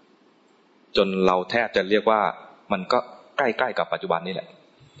จนเราแทบจะเรียกว่ามันก็ใกล้ๆกับปัจจุบันนี่แหละ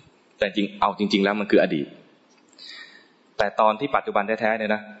แต่จริงแล้วมันคืออดีตแต่ตอนที่ปัจจุบันแท้ๆเนี่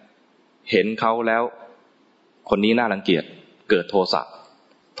ยนะเห็นเขาแล้วคนนี้น่ารังเกียจเกิดโทส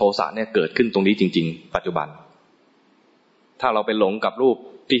ะเนี่ยเกิดขึ้นตรงนี้จริงๆปัจจุบันถ้าเราไปหลงกับรูป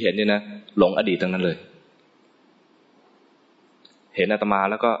ที่เห็นเนี่ยนะหลงอดีตทั้งนั้นเลยเห็นอาตมา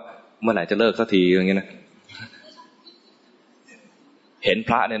แล้วก็เมื่อไหร่จะเลิกสักทีอย่างเงี้ยนะเห็นพ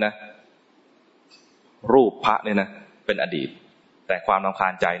ระเนี่ยนะรูปพระเนี่ยนะเป็นอดีตแต่ความรำคา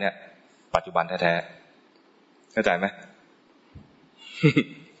ญใจเนี่ยปัจจุบันแท้ๆเข้าใจไหม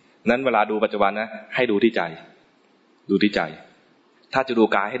นั้นเวลาดูปัจจุบันนะให้ดูที่ใจถ้าจะดู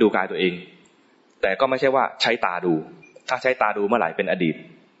กายให้ดูกายตัวเองแต่ก็ไม่ใช่ว่าใช้ตาดูถ้าใช้ตาดูเมื่อไหร่เป็นอดีต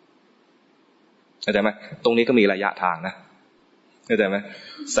เข้าใจไหมตรงนี้ก็มีระยะทางนะเข้าใจไหม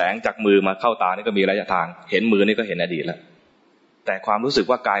แสงจากมือมาเข้าตานี่ก็มีระยะทางเห็นมือนี่ก็เห็นอดีตแล้วแต่ความรู้สึก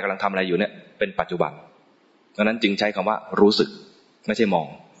ว่ากายกำลังทำอะไรอยู่เนี่ยเป็นปัจจุบันดังนั้นจึงใช้คำว่ารู้สึกไม่ใช่มอง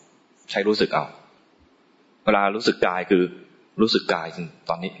ใช้รู้สึกเอาเวลารู้สึกกายคือรู้สึกกาย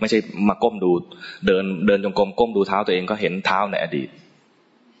ตอนนี้ไม่ใช่มาก้มดูเดินจงกรมก้มดูเท้าตัวเองก็เห็นเท้าในอดีต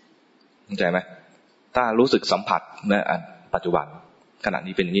เข้าใจไหมถ้ารู้สึกสัมผัสในปัจจุบันขณะ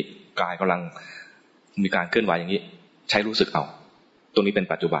นี้เป็นอย่างนี้กายกำลังมีการเคลื่อนไหวอย่างนี้ใช้รู้สึกเอาตรงนี้เป็น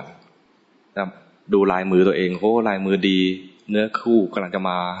ปัจจุบันแล้วดูลายมือตัวเองโอ้ลายมือดีเนื้อคู่กำลังจะ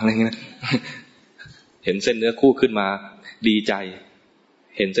มาอะไรเงี้ย เห็นเส้นเนื้อคู่ขึ้นมาดีใจ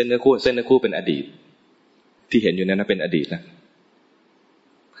เห็นเส้นเนื้อคู่เป็นอดีตที่เห็นอยู่นั้นเป็นอดีตนะ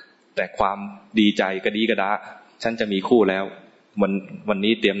แต่ความดีใจกระดีกระดาฉันจะมีคู่แล้ววัน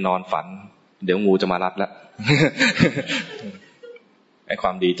นี้เตรียมนอนฝันเดี๋ยวงูจะมารัดแล้ว ไอ้คว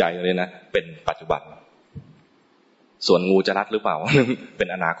ามดีใจเลยนะเป็นปัจจุบันส่วนงูจะรัดหรือเปล่า เป็น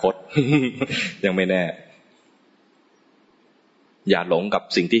อนาคต ยังไม่แน่อย่าหลงกับ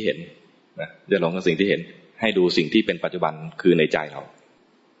สิ่งที่เห็นนะอย่าหลงกับสิ่งที่เห็นให้ดูสิ่งที่เป็นปัจจุบันคือในใจเรา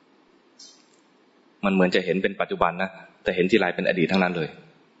มันเหมือนจะเห็นเป็นปัจจุบันนะแต่เห็นที่ไรเป็นอดีตทั้งนั้นเลย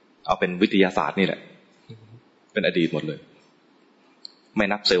เอาเป็นวิทยาศาสตร์นี่แหละเป็นอดีตหมดเลยไม่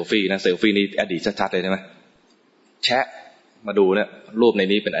นับเซลฟี่นะเซลฟี่นี่อดีตชัดๆเลยใช่ไหมแชะมาดูเนี่ยรูปใน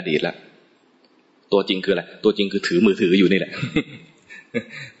นี้เป็นอดีตแล้วตัวจริงคืออะไรตัวจริงคือถือมือถืออยู่นี่แหละ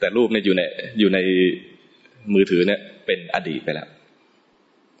แต่รูปเนี่ยอยู่ในมือถือเนี่ยเป็นอดีตไปแล้ว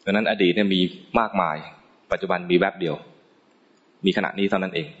เพราะนั้นอดีตเนี่ยมีมากมายปัจจุบันมีแวบเดียวมีขณะนี้เท่านั้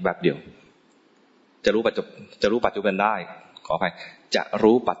นเองแวบเดียวจะรู้ปัจจุบันได้ขออภัยจะ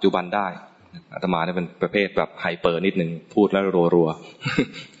รู้ปัจจุบันได้อาตมาเนี่ยเป็นประเภทแบบไฮเปอร์นิดนึงพูดแล้วรัว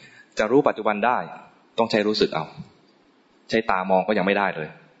ๆ จะรู้ปัจจุบันได้ต้องใช้รู้สึกเอาใช้ตามองก็ยังไม่ได้เลย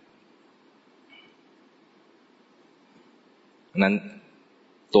นั้น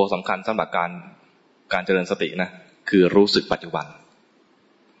ตัวสำคัญสำหรับการเจริญสตินะคือรู้สึกปัจจุบัน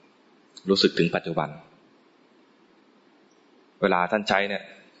รู้สึกถึงปัจจุบันเวลาท่านใช้เนี่ย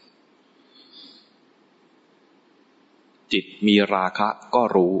จิตมีราคะก็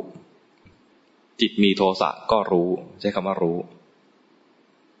รู้จิตมีโทสะก็รู้ใช้คำว่ารู้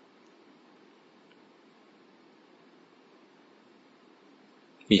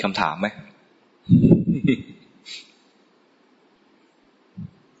มีคำถามไหม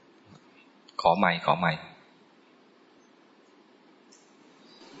ขอใหม่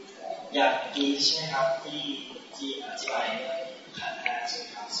อย่างนี้ใช่ไหมครับที่อธิบายขันธ์ห้าใช่ไหม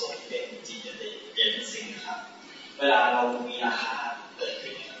ครับส่วนที่เป็นจิตเจตสิกครับเวลาเรามีราคาเกิด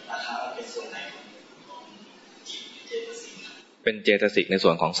ขึ้นราคามันเป็นส่วนไหนของจิตเจตสิกครับเป็นเจตสิกในส่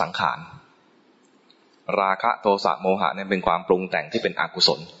วนของสังขารราคะโทสะโมหะเนี่ยเป็นความปรุงแต่งที่เป็นอกุศ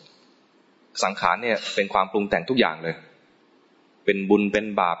ลสังขารเนี่ยเป็นความปรุงแต่งทุกอย่างเลยเป็นบุญเป็น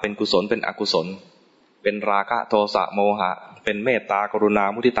บาปเป็นกุศลเป็นอกุศลเป็นราคะโทสะโมหะเป็นเมตตากรุณา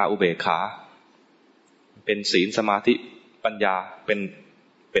มุทิตาอุเบกขาเป็นศีลสมาธิปัญญาเ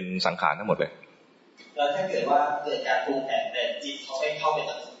ป็นสังขารทั้งหมดเลยแล้วถ้าเกิดว่าเกิดการปรุงแต่งแต่จิตเขาไม่เข้าไป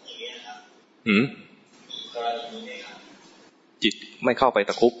ตะคุบอย่างนี้ครับมีกรณีนี้ไหมครับจิตไม่เข้าไป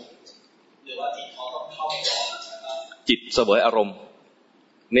ตะคุบหรือว่าจิตเขาต้องเข้าไปก่อนจิตเสวยอารมณ์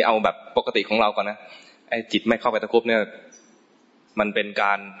นี่เอาแบบปกติของเราก่อนนะไอ้จิตไม่เข้าไปตะคุบเนี่ยมันเป็นก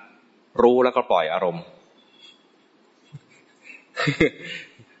ารรู้แล้วก็ปล่อยอารมณ์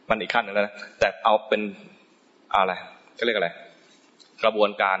มันอีกขั้นนึงแล้วนะแต่เอาเป็นอะไรก็เรียกอะไรกระบวน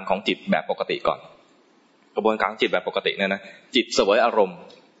การของจิตแบบปกติก่อนกระบวนการของจิตแบบปกติเนี่ยนะจิตเสวยอารมณ์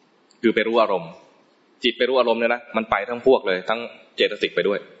คือไปรู้อารมณ์จิตไปรู้อารมณ์เนี่ยนะมันไปทั้งพวกเลยทั้งเจตสิกไป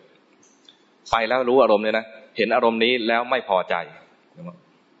ด้วยไปแล้วรู้อารมณ์เนี่ยนะเห็นอารมณ์นี้แล้วไม่พอใจ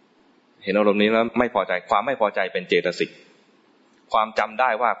เห็นอารมณ์นี้แล้วไม่พอใจความไม่พอใจเป็นเจตสิกความจำได้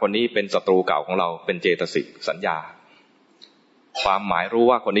ว่าคนนี้เป็นศัตรูเก่าของเราเป็นเจตสิกสัญญาความหมายรู้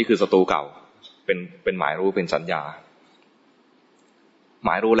ว่าคนนี้คือศัตรูเก่าเป็นหมายรู้เป็นสัญญาหม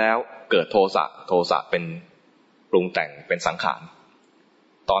ายรู้แล้วเกิดโทสะเป็นปรุงแต่งเป็นสังขาร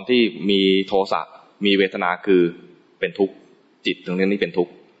ตอนที่มีโทสะมีเวทนาคือเป็นทุกข์จิตตรงนี้เป็นทุก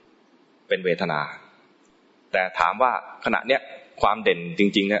ข์เป็นเวทนาแต่ถามว่าขณะเนี้ยความเด่นจ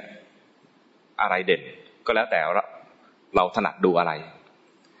ริงๆเนี่ยอะไรเด่นก็แล้วแต่เราถนัดดูอะไร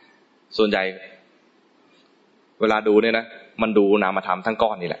ส่วนใหญ่เวลาดูเนี่ยนะมันดูนามธรรมทั้งก้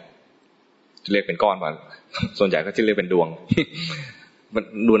อนนี่แหละเรียกเป็นก้อนมาส่วนใหญ่ก็จะเรียกเป็นดวงมัน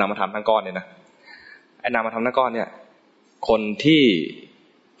ดูนามธรรมทั้งก้อนเนี่ยนะไอ้นามธรรมทั้งก้อนเนี่ยคนที่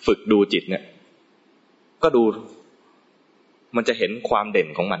ฝึกดูจิตเนี่ยก็ดูมันจะเห็นความเด่น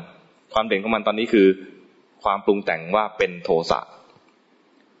ของมันความเด่นของมันตอนนี้คือความปรุงแต่งว่าเป็นโทสะ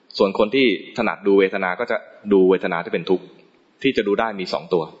ส่วนคนที่ถนัดดูเวทนาก็จะดูเวทนาที่เป็นทุกข์ที่จะดูได้มี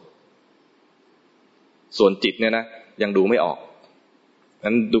2ตัวส่วนจิตเนี่ยนะยังดูไม่ออก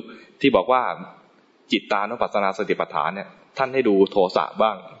นั้นดูที่บอกว่าจิตตานุปัสสนาสติปัฏฐานเนี่ยท่านให้ดูโทสะบ้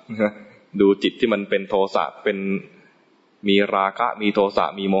างดูจิตที่มันเป็นโทสะเป็นมีราคะมีโทสะ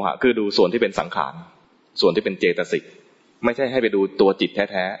มีโมหะคือดูส่วนที่เป็นสังขารส่วนที่เป็นเจตสิกไม่ใช่ให้ไปดูตัวจิต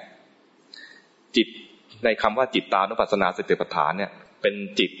แท้ๆจิตในคำว่าจิตตานุปัสสนาสติปัฏฐานเนี่ยเป็น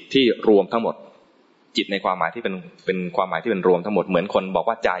จิตที่รวมทั้งหมดจิตในความหมายที่เป็นความหมายที่เป็นรวมทั้งหมดเหมือนคนบอก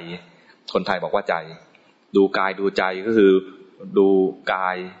ว่าใจคนไทยบอกว่าใจดูกายดูใจก็คือดูกา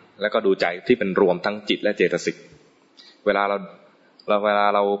ยแล้วก็ดูใจที่เป็นรวมทั้งจิตและเจตสิกเวลา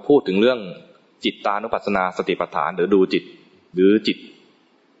เราพูดถึงเรื่องจิตตานุปัสสนาสติปัฏฐานหรือดูจิตหรือ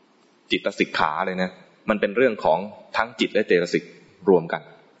จิตสิกขาเลยนะมันเป็นเรื่องของทั้งจิตและเจตสิกรวมกัน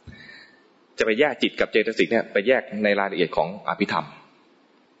จะไปแยกจิตกับเจตสิกเนี่ยไปแยกในรายละเอียดของอภิธรรม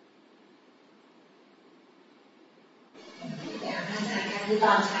คือต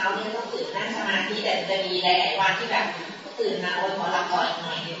อนเช้าเนี่ยต้องตื่นนั่งสมาธิแต่จะมีหลายๆวันที่แบบตื่นมาโอ๊ยขอหลับก่อนห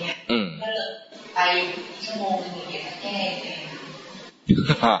น่อยอย่างเงี้ยก็เลยไปชั่วโมงนึงอย่างเงี้ยแก้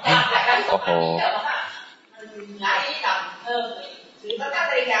โอ้โหมันไล่ต่ำเพิ่มเลยหรือก็ตั้ง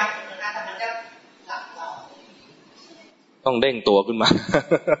นาฬิกาปลุกนะคะแต่มันก็หลับต่อต้องเด้งตัวขึ้นมา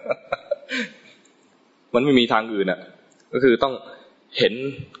มันไม่มีทางอื่นอ่ะก็คือต้องเ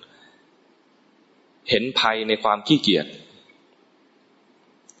ห็นภัยในความขี้เกียจ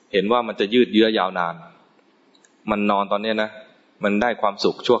เห็นว่ามันจะยืดเยื้อยาวนานมันนอนตอนนี้นะมันได้ความ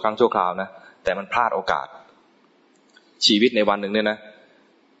สุขชั่วครั้งชั่วคราวนะแต่มันพลาดโอกาสชีวิตในวันหนึ่งเนี่ยนะ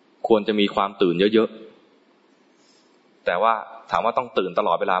ควรจะมีความตื่นเยอะๆแต่ว่าถามว่าต้องตื่นตล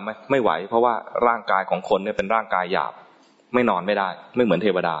อดเวลาไหมไม่ไหวเพราะว่าร่างกายของคนเนี่ยเป็นร่างกายหยาบไม่นอนไม่ได้ไม่เหมือนเท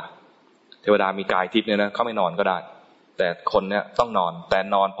วดามีกายทิพย์เนี่ยนะเขาไม่นอนก็ได้แต่คนเนี่ยต้องนอนแต่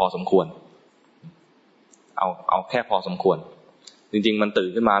นอนพอสมควรเอาแค่พอสมควรจริงๆมันตื่น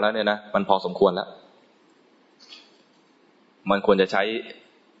ขึ้นมาแล้วเนี่ยนะมันพอสมควรแล้วมันควรจะใ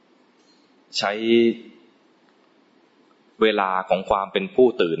ช้เวลาของความเป็นผู้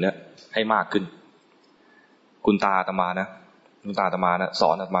ตื่นเนี่ยให้มากขึ้นคุณตาอาตมานะส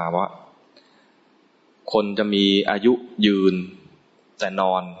อนอาตมาว่าคนจะมีอายุยืนแต่น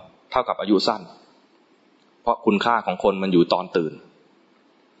อนเท่ากับอายุสั้นเพราะคุณค่าของคนมันอยู่ตอนตื่น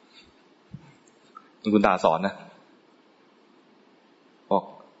คุณตาสอนนะบอก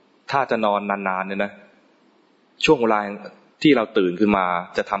ถ้าจะนอนนานๆเนี่ยนะช่วงเวลาที่เราตื่นขึ้นมา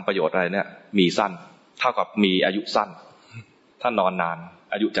จะทำประโยชน์อะไรเนี่ยมีสั้นเท่ากับมีอายุสั้นถ้านอนนาน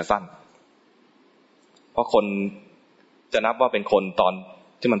อายุจะสั้นเพราะคนจะนับว่าเป็นคนตอน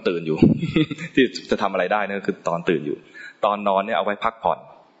ที่มันตื่นอยู่ ที่จะทำอะไรได้เนี่ยคือตอนตื่นอยู่ตอนนอนเนี่ยเอาไว้พักผ่อน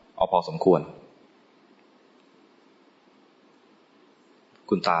เอาพอสมควร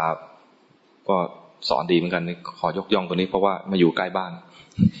คุณตาก็สอนดีเหมือนกันขอยกย่องตัวนี้เพราะว่ามาอยู่ใกล้บ้าน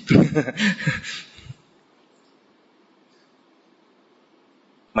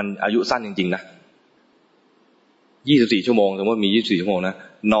มันอายุสั้นจริงๆนะ24ชั่วโมงสมมติมี24ชั่วโมงนะ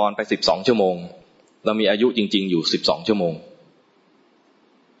นอนไป12ชั่วโมงเรามีอายุจริงๆอยู่12ชั่วโมง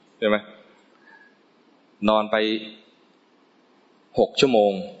ใช่ไหมนอนไป6ชั่วโม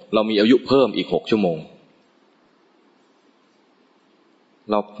งเรามีอายุเพิ่มอีก6ชั่วโมง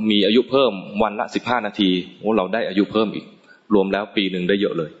เรามีอายุเพิ่มวันละ15นาทีโอ้เราได้อายุเพิ่มอีกรวมแล้วปีนึงได้เยอ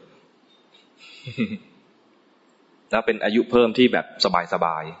ะเลย แล้วเป็นอายุเพิ่มที่แบบสบ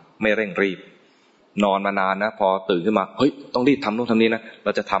ายๆไม่เร่งรีบนอนมานานนะพอตื่นขึ้นมาเฮ้ยต้องรีบทำนู่นทำนี้นะเร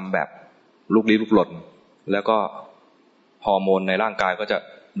าจะทำแบบลุกลี้ลุกลนแล้วก็ฮอร์โมนในร่างกายก็จะ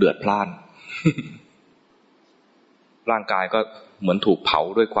เดือดพล่าน ร่างกายก็เหมือนถูกเผา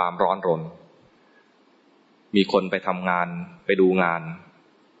ด้วยความร้อนรนมีคนไปทำงานไปดูงาน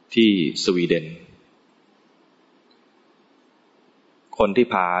ที่สวีเดนคนที่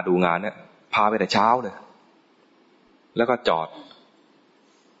พาดูงานเนี่ยพาไปแต่เช้าเลยแล้วก็จอด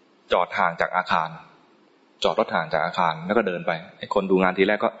ห่างจากอาคารจอดรถห่างจากอาคารแล้วก็เดินไปไอ้คนดูงานที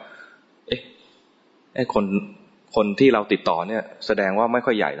แรกก็ไอ้คนที่เราติดต่อเนี่ยแสดงว่าไม่ค่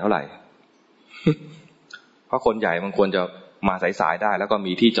อยใหญ่เท่าไหร่ เพราะคนใหญ่มันควรจะมาสายๆได้แล้วก็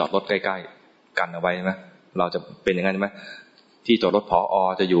มีที่จอดรถใกล้ๆกันเอาไว้ใช่ไหมเราจะเป็นอย่างนั้นใช่ไหมที่จอดรถผอ.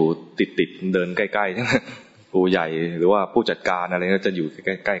จะอยู่ติดๆเดินใกล้ๆใช่ไหมผู้ใหญ่หรือว่าผู้จัดการอะไรก็จะอยู่ใ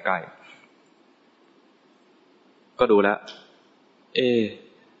กล้ๆก็ดูแล้ว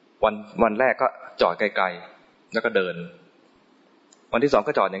วันแรกก็จอดไกลๆแล้วก็เดินวันที่2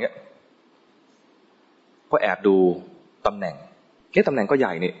ก็จอดอย่างเงี้ยก็แอบดูตำแหน่งตำแหน่งก็ให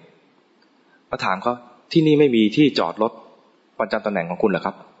ญ่นี่มาถามเขาที่นี่ไม่มีที่จอดรถประจำตำแหน่งของคุณเหรอค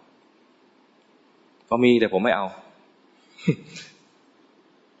รับก็มีแต่ผมไม่เอา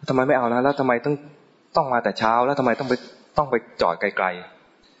ทำไมไม่เอาแล้วทำไมต้องมาแต่เช้าแล้วทำไมต้องไปจอดไกล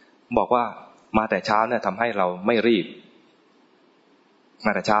ๆบอกว่ามาแต่เช้าเนี่ยทำให้เราไม่รีบม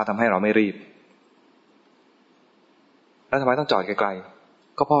าแต่เช้าทำให้เราไม่รีบแล้วทำไมต้องจอดไกล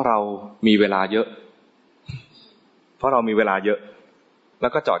ๆก็เพราะเรามีเวลาเยอะแล้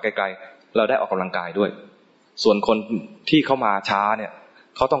วก็จอดไกลๆเราได้ออกกำลังกายด้วยส่วนคนที่เขามาช้าเนี่ย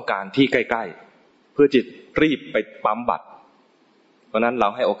เขาต้องการที่ใกล้ๆเพื่อจิตรีบไปปั๊มบัตรเพราะนั้นเรา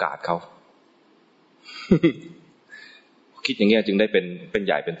ให้โอกาสเขา คิดอย่างเงี้ยจึงได้เป็นใ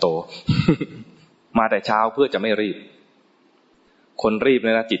หญ่เป็นโต มาแต่เช้าเพื่อจะไม่รีบคนรีบเ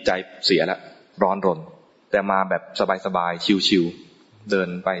นี่ยนะจิตใจเสียแล้วร้อนรนแต่มาแบบสบายๆชิวๆเดิน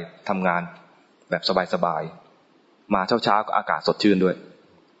ไปทำงานแบบสบายๆมาเช้าๆก็อากาศสดชื่นด้วย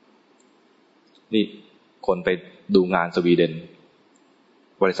นี่คนไปดูงานสวีเดน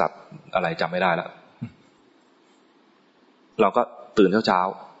บริษัทอะไรจำไม่ได้แล้วเราก็ตื่นเช้า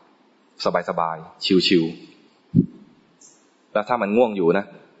ๆสบายๆชิวๆแล้วถ้ามันง่วงอยู่นะ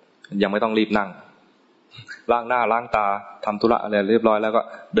ยังไม่ต้องรีบนั่งล้างหน้าล้างตาทำธุระอะไรเรียบร้อยแล้วก็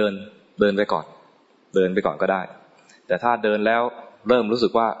เดินไปก่อนก็ได้แต่ถ้าเดินแล้วเริ่มรู้สึ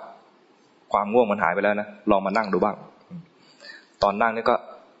กว่าความง่วงมันหายไปแล้วนะลองมานั่งดูบ้างตอนนั่งนี่ก็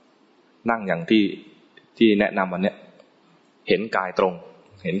นั่งอย่างที่แนะนำวันนี้เห็นกายตร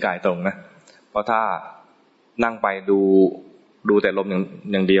งนะเพราะถ้านั่งไปดูแต่ลม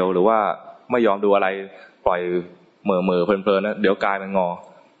อย่างเดียวหรือว่าไม่ยอมดูอะไรปล่อยเหม่อเพลินๆนะเดี๋ยวกายมันงอ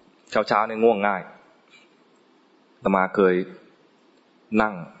เช้าเนี่ยง่วงง่ายอาตมาเคย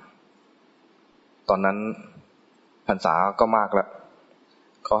นั่งตอนนั้นพรรษาก็มากแล้ว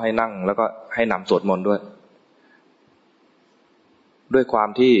เขาให้นั่งแล้วก็ให้นำสวดมนต์ด้วยความ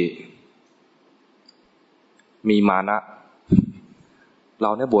ที่มีมานะเร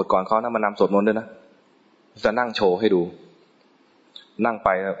าเนี่ยบวชก่อนเขานะมานำสวดมนต์ด้วยนะจะนั่งโชว์ให้ดูนั่งไป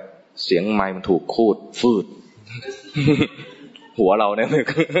เสียงไมค์มันถูกคูดฟืด หัวเราเนี่ย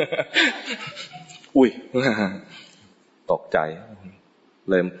อุ้ยตกใจ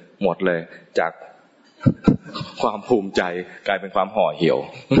เลยหมดเลยจากความภูมิใจกลายเป็นความห่อเหี่ยว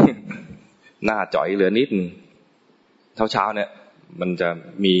หน้าจ่อยเหลือนิดนึงเช้าเนี่ยมันจะ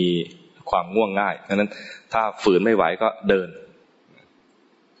มีความง่วงง่ายฉะนั้นถ้าฝืนไม่ไหวก็เดิน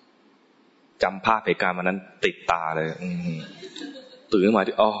จำภาพเหตุการณ์วันนั้นติดตาเลยตื่นขึ้นมา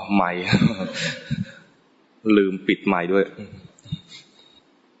ที่ไมค์ ลืมปิดไมค์ด้วย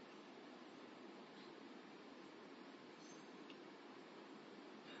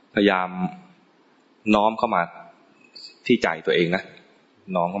พยายามน้อมเข้ามาที่ใจตัวเองนะ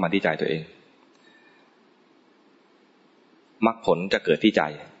น้อมเข้ามาที่ใจตัวเองมรรคผลจะเกิดที่ใจ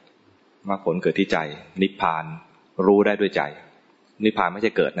มรรคผลเกิดที่ใจนิพพานรู้ได้ด้วยใจนิพพานไม่ใ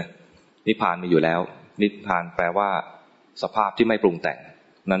ช่เกิดนะนิพพานมีอยู่แล้วนิพพานแปลว่าสภาพที่ไม่ปรุงแต่ง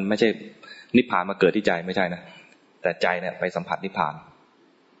นั้นไม่ใช่นิพพานมาเกิดที่ใจไม่ใช่นะแต่ใจเนี่ยไปสัมผัสนิพพาน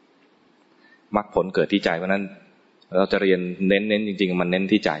มรรคผลเกิดที่ใจเพราะนั้นเราจะเรียนเน้นจริงๆมันเน้น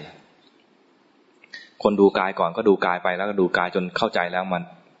ที่ใจคนดูกายก่อนก็ดูกายไปแล้วก็ดูกายจนเข้าใจแล้วมัน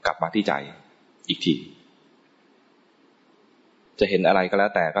กลับมาที่ใจอีกทีจะเห็นอะไรก็แล้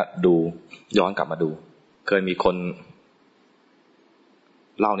วแต่ก็ดูย้อนกลับมาดูเคยมีคน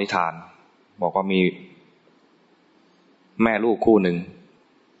เล่านิทานบอกว่ามีแม่ลูกคู่หนึ่ง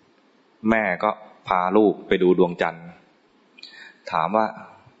แม่ก็พาลูกไปดูดวงจันทร์ถามว่า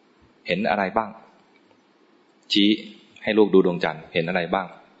เห็นอะไรบ้างชี้ให้ลูกดูดวงจันทร์เห็นอะไรบ้าง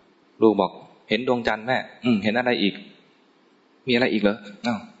ลูกบอกเห็นดวงจันทร์แม่เห็นอะไรอีกมีอะไรอีกเหรอ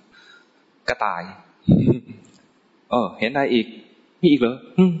อ้าวกระต่ายเห็นอะไรอีกมีอีกเหรอ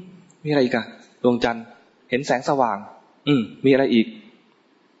มีอะไรอีกอะดวงจันทร์เห็นแสงสว่างมีอะไรอีก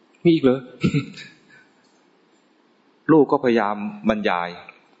มีอีกเหรอ ลูกก็พยายามบรรยาย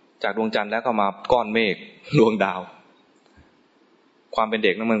จากดวงจันทร์แล้วก็มาก้อนเมฆดวงดาวความเป็นเ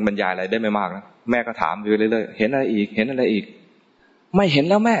ด็กนั้นมันบรรยายอะไรได้ไม่มากนะแม่ก็ถามอยู่เรื่อยๆเห็นอะไรอีกเห็นอะไรอีกไม่เห็น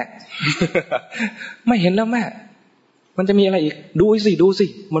แล้วแม่ ไม่เห็นแล้วแม่มันจะมีอะไรอีกดูสิ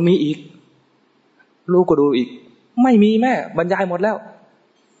มันมีอีกลูกก็ดูอีกไม่มีแม่บรรยายหมดแล้ว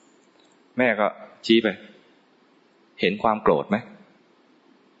แม่ก็ชี้ไปเห็นความโกรธไหม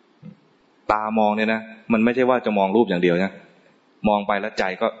ตามองเนี่ยนะมันไม่ใช่ว่าจะมองรูปอย่างเดียวนะมองไปแล้วใจ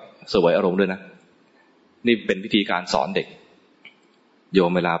ก็เสวยอารมณ์ด้วยนะนี่เป็นวิธีการสอนเด็กโย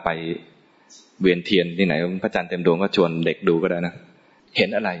มเวลาไปเวียนเทียนที่ไหนพระจันทร์เต็มดวงก็ชวนเด็กดูก็ได้นะเห็น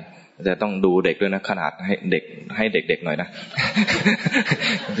อะไรแต่ต้องดูเด็กด้วยนะขนาดให้เด็กหน่อยนะ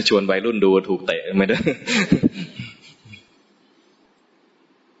ชวนวัยรุ่นดูถูกเตะไม่ได้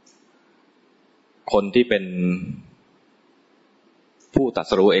คนที่เป็นผู้ตรั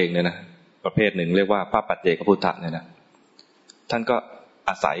สรู้เองเนี่ยนะประเภทหนึ่งเรียกว่าพระปัจเจกพุทธะเนี่ยนะท่านก็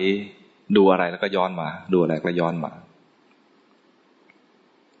อาศัยดูอะไรแล้วก็ย้อนมาดูอะไรก็ย้อนมา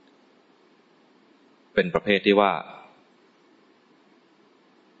เป็นประเภทที่ว่า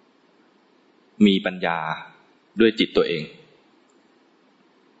มีปัญญาด้วยจิตตัวเอง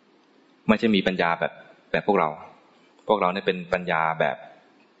ไม่ใช่มีปัญญาแบบพวกเราเนี่ยเป็นปัญญาแบบ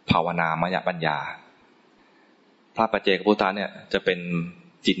ภาวนามยปัญญาพระปัจเจกพุทธะเนี่ยจะเป็น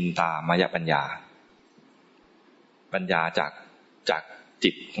จินตามยปัญญาปัญญาจากจิ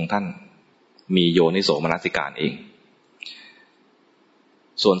ตของท่านมีโยนิโสมนสิการเอง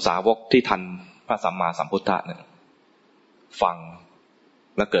ส่วนสาวกที่ทันพระสัมมาสัมพุทธะเนี่ยฟัง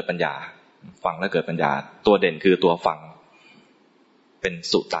แล้วเกิดปัญญาฟังแล้วเกิดปัญญาตัวเด่นคือตัวฟังเป็น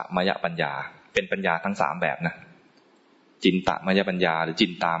สุตตมยปัญญาเป็นปัญญาทั้ง3แบบนะจินตมยปัญญาหรือจิ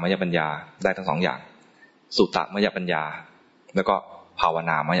นตามยปัญญาได้ทั้ง2อย่างสุตตมยปัญญาแล้วก็ภาว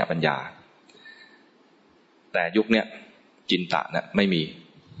นามยปัญญาแต่ยุคเนี้ยจินตะเนี่ยไม่มี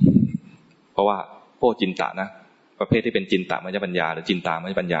เพราะว่าพวกจินตะนะประเภทที่เป็นจินตมยปัญญาหรือจินตาม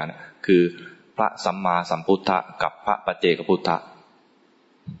ยปัญญาเนี่ยคือพระสัมมาสัมพุทธะกับพระปัจเจกพุทธะ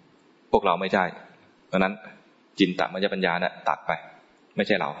พวกเราไม่ใช่เพราะนั้นจินตมยปัญญาเนี่ยตัดไปไม่ใ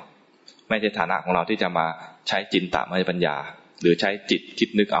ช่เราไม่ใช่ฐานะของเราที่จะมาใช้จินตมยปัญญาหรือใช้จิตคิด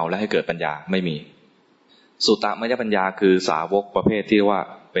นึกเอาแล้วให้เกิดปัญญาไม่มีสุตตมยปัญญาคือสาวกประเภทที่ว่า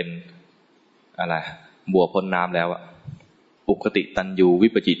เป็นอะไรบัวพ้นน้ำแล้วอะอุคติตันยูวิ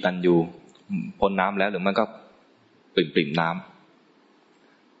ปจิตันยูพ้นน้ำแล้วหรือมันก็ปริ่มน้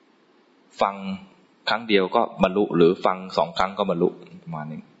ำฟังครั้งเดียวก็บรรลุหรือฟัง2 ครั้งก็บรรลุประมาณ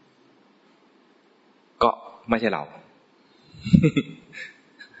นี้ก็ไม่ใช่เรา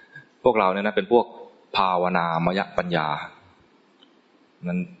พวกเราเนี่ยนะเป็นพวกภาวนามยปัญญา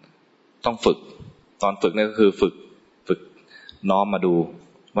นั้นต้องฝึกตอนฝึกนี่ก็คือฝึกน้อมมาดู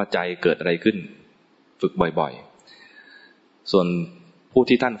ว่าใจเกิดอะไรขึ้นฝึกบ่อยๆส่วนผู้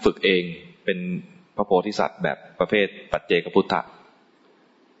ที่ท่านฝึกเองเป็นพระโพธิสัตว์แบบประเภทปัจเจกพุทธะ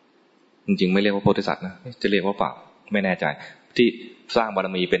จริงๆไม่เรียกว่าโพธิสัตว์นะจะเรียกว่าเปล่าไม่แน่ใจที่สร้างบาร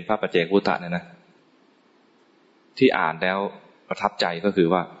มีเป็นพระปัจเจกพุทธะเนี่ยนะที่อ่านแล้วประทับใจก็คือ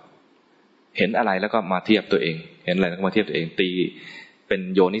ว่าเห็นอะไรแล้วก็มาเทียบตัวเองเห็นอะไรแล้วก็มาเทียบตัวเองตีเป็น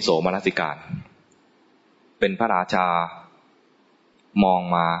โยนิโสมนสิการเป็นพระราชามอง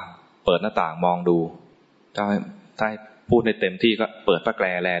มาเปิดหน้าต่างมองดูถ้าให้พูดในเต็มที่ก็เปิดพระแกร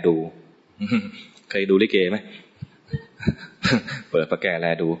แลดู เคยดูลิเกไหม เปิดพระแกรแล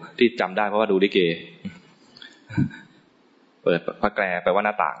ดูที่จำได้เพราะว่าดูลิเก เปิดพระแกรแปลว่าห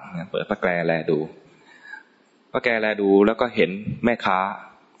น้าต่างเปิดพระแกรแลดูพระแกรแลดูแล้วก็เห็นแม่ค้า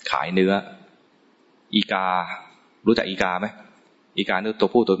ขายเนื้ออีการู้จักอีกาไหมอีกาตัว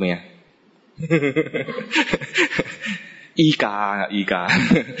ผู้ตัวเมีย อีกา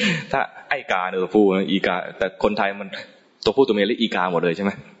ถ้าไอ้กาตัวผู้อีกาแต่คนไทยมันตัวผู้ตัวเมียเรียกอีกาหมดเลยใช่ไห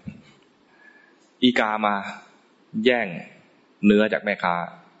มอีกามาแย่งเนื้อจากแม่ค้า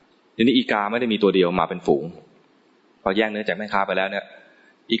ทีนี้อีกาไม่ได้มีตัวเดียวมาเป็นฝูงพอแย่งเนื้อจากแม่ค้าไปแล้วเนี่ย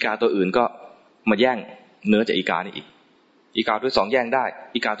อีกาตัวอื่นก็มาแย่งเนื้อจากอีกานี่อีกอีกาตัวที่สองแย่งได้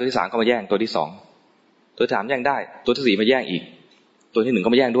อีกาตัวที่สามก็มาแย่งตัวที่สองตัวที่สามแย่งได้ตัวที่สี่มาแย่งอีกตัวที่หนึ่ง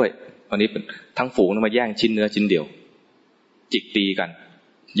ก็มาแย่งด้วยตอนนี้ทั้งฝูงมาแย่งชิ้นเนื้อชิ้นเดียวจิกตีกัน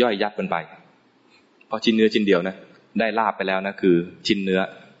ย่อยยับกันไปพอชิ้นเนื้อชิ้นเดียวนะได้ลาบไปแล้วนะคือชิ้นเนื้อ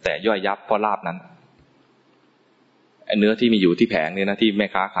แต่ย่อยยับเพราะลาบนั้นเนื้อที่มีอยู่ที่แผงเนี่ยนะที่แม่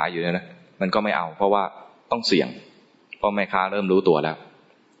ค้าขายอยู่เนี่ยนะมันก็ไม่เอาเพราะว่าต้องเสี่ยงเพราะแม่ค้าเริ่มรู้ตัวแล้ว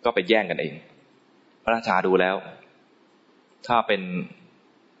ก็ไปแย่งกันเองพระราชาดูแล้วถ้าเป็น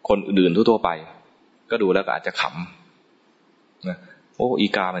คนอื่นทั่วไปก็ดูแล้วก็อาจจะขำนะโอ้อี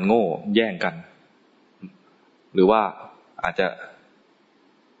กามันโง่แย่งกันหรือว่าอาจจะ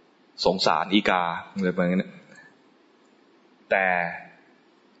สงสารอีกาอะไรแบบนี้แต่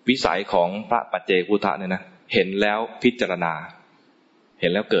วิสัยของพระปัจเจกพุทธะเนี่ยนะเห็นแล้วพิจารณาเห็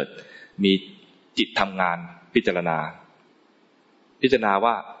นแล้วเกิดมีจิตทำงานพิจารณา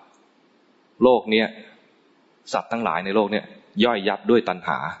ว่าโลกเนี้ยสัตว์ทั้งหลายในโลกเนี้ยย่อยยับด้วยตัณห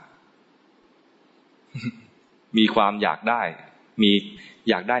า มีความอยากได้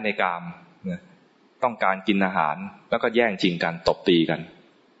อยากได้ในกามต้องการกินอาหารแล้วก็แย่งชิงกันตบตีกัน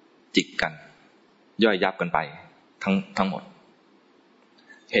จิกกันย่อยยับกันไปทั้งหมด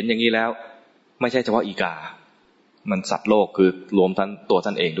เห็นอย่างนี้แล้วไม่ใช่เฉพาะอีกามันสัตว์โลกคือรวมทั้งตัวท่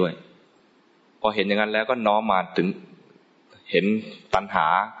านเองด้วยพอเห็นอย่างนั้นแล้วก็น้อมมาถึงเห็นตัณหา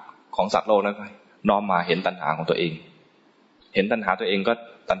ของสัตว์โลกแล้วน้อมมาเห็นตัณหาของตัวเองเห็นตัณหาตัวเองก็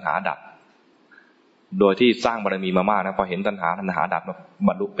ตัณหาดับโดยที่สร้างบารมีมามากนะพอเห็นตัณหาดับบ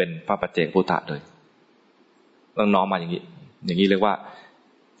รรลุเป็นพระปัจเจกพุทธะเลยต้องน้อมมาอย่างนี้เรียกว่า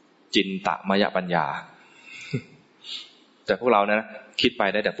จินตมยปัญญาแต่พวกเรานะคิดไป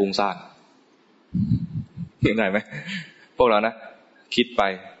ได้แต่ฟุ้งซ่านเห็นไหมพวกเรานะคิดไป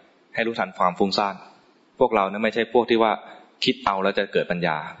ให้รู้ทันความฟุ้งซ่านพวกเรานะไม่ใช่พวกที่ว่าคิดเอาแล้วจะเกิดปัญญ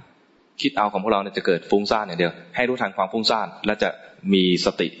าคิดเอาของพวกเราเนี่ยจะเกิดฟุ้งซ่านอย่างเดียวให้รู้ทันความฟุ้งซ่านแล้วจะมีส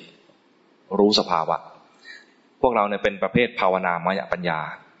ติรู้สภาวะพวกเราเนี่ยเป็นประเภทภาวนามยปัญญา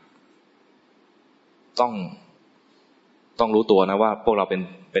ต้องรู้ตัวนะว่าพวกเราเ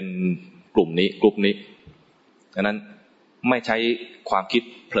ป็นกลุ่มนี้ดังนั้นไม่ใช้ความคิด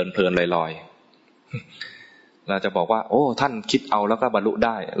เพลินลอยๆเราจะบอกว่าโอ้ท่านคิดเอาแล้วก็บรรลุไ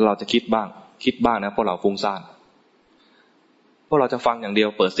ด้เราจะคิดบ้างนะพวกเราฟุ้งซ่านพวกเราจะฟังอย่างเดียว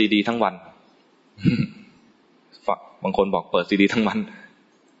เปิดซีดีทั้งวันบางคนบอกเปิดซีดีทั้งวัน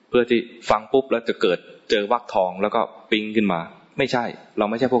เพื่อที่ฟังปุ๊บแล้วจะเจอวรรคทองแล้วก็ปิ๊งขึ้นมาไม่ใช่เรา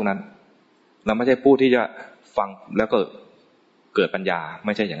ไม่ใช่พวกนั้นเราไม่ใช่ผู้ที่จะฟังแล้วก็เกิดปัญญาไ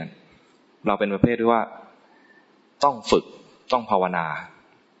ม่ใช่อย่างนั้นเราเป็นประเภทที่ว่าต้องฝึกต้องภาวนา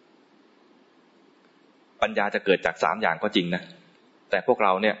ปัญญาจะเกิดจาก3อย่างก็จริงนะแต่พวกเร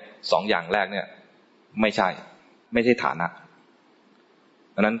าเนี่ย2อย่างแรกเนี่ยไม่ใช่ฐานะ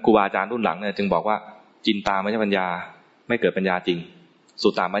ดังนั้นครูบาอาจารย์รุ่นหลังเนี่ยจึงบอกว่าจินตามยปัญญาไม่เกิดปัญญาจริงสุ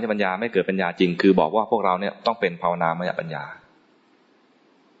ตตามยปัญญาไม่เกิดปัญญาจริงคือบอกว่าพวกเราเนี่ยต้องเป็นภาวนามยปัญญา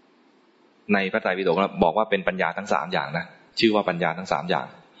ในพระไตรปิฎกบอกว่าเป็นปัญญาทั้ง3อย่างนะชื่อว่าปัญญาทั้ง3อย่าง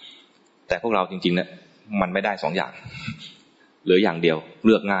แต่พวกเราจริงๆเนี่ยมันไม่ได้2อย่างเหลืออย่างเดียวเ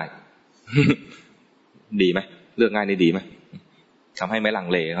ลือกง่าย ดีไหมเลือกง่ายนี่ดีไหมทำให้ไม่ลัง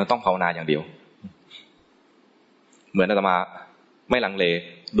เลเราต้องภาวนาอย่างเดียวเหมือนอาตมาไม่ลังเล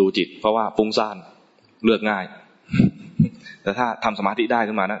ดูจิตเพราะว่าฟุ้งซ่านเลือกง่าย แต่ถ้าทำสมาธิได้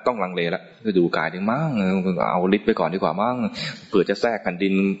ขึ้นมานะต้องลังเลแล้วจะดูกายดีมั้งเอาฤทธิ์ไปก่อนดีกว่ามั้งเผื่อจะแทรกแผ่นดิ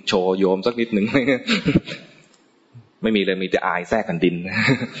นโชว์โยมสักนิดหนึ่ง ไม่มีเลยมีแต่อายแทรกแผ่นดิน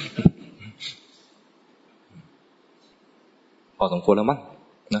พอสมควรแล้วมั้ง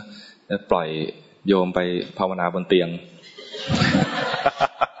นะปล่อยโยมไปภาวนาบนเตียง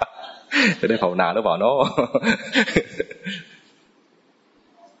จะได้ภาวนาหรือเปล่าเนาะ